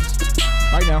yourselves.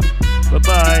 Bye now.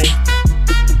 Bye-bye.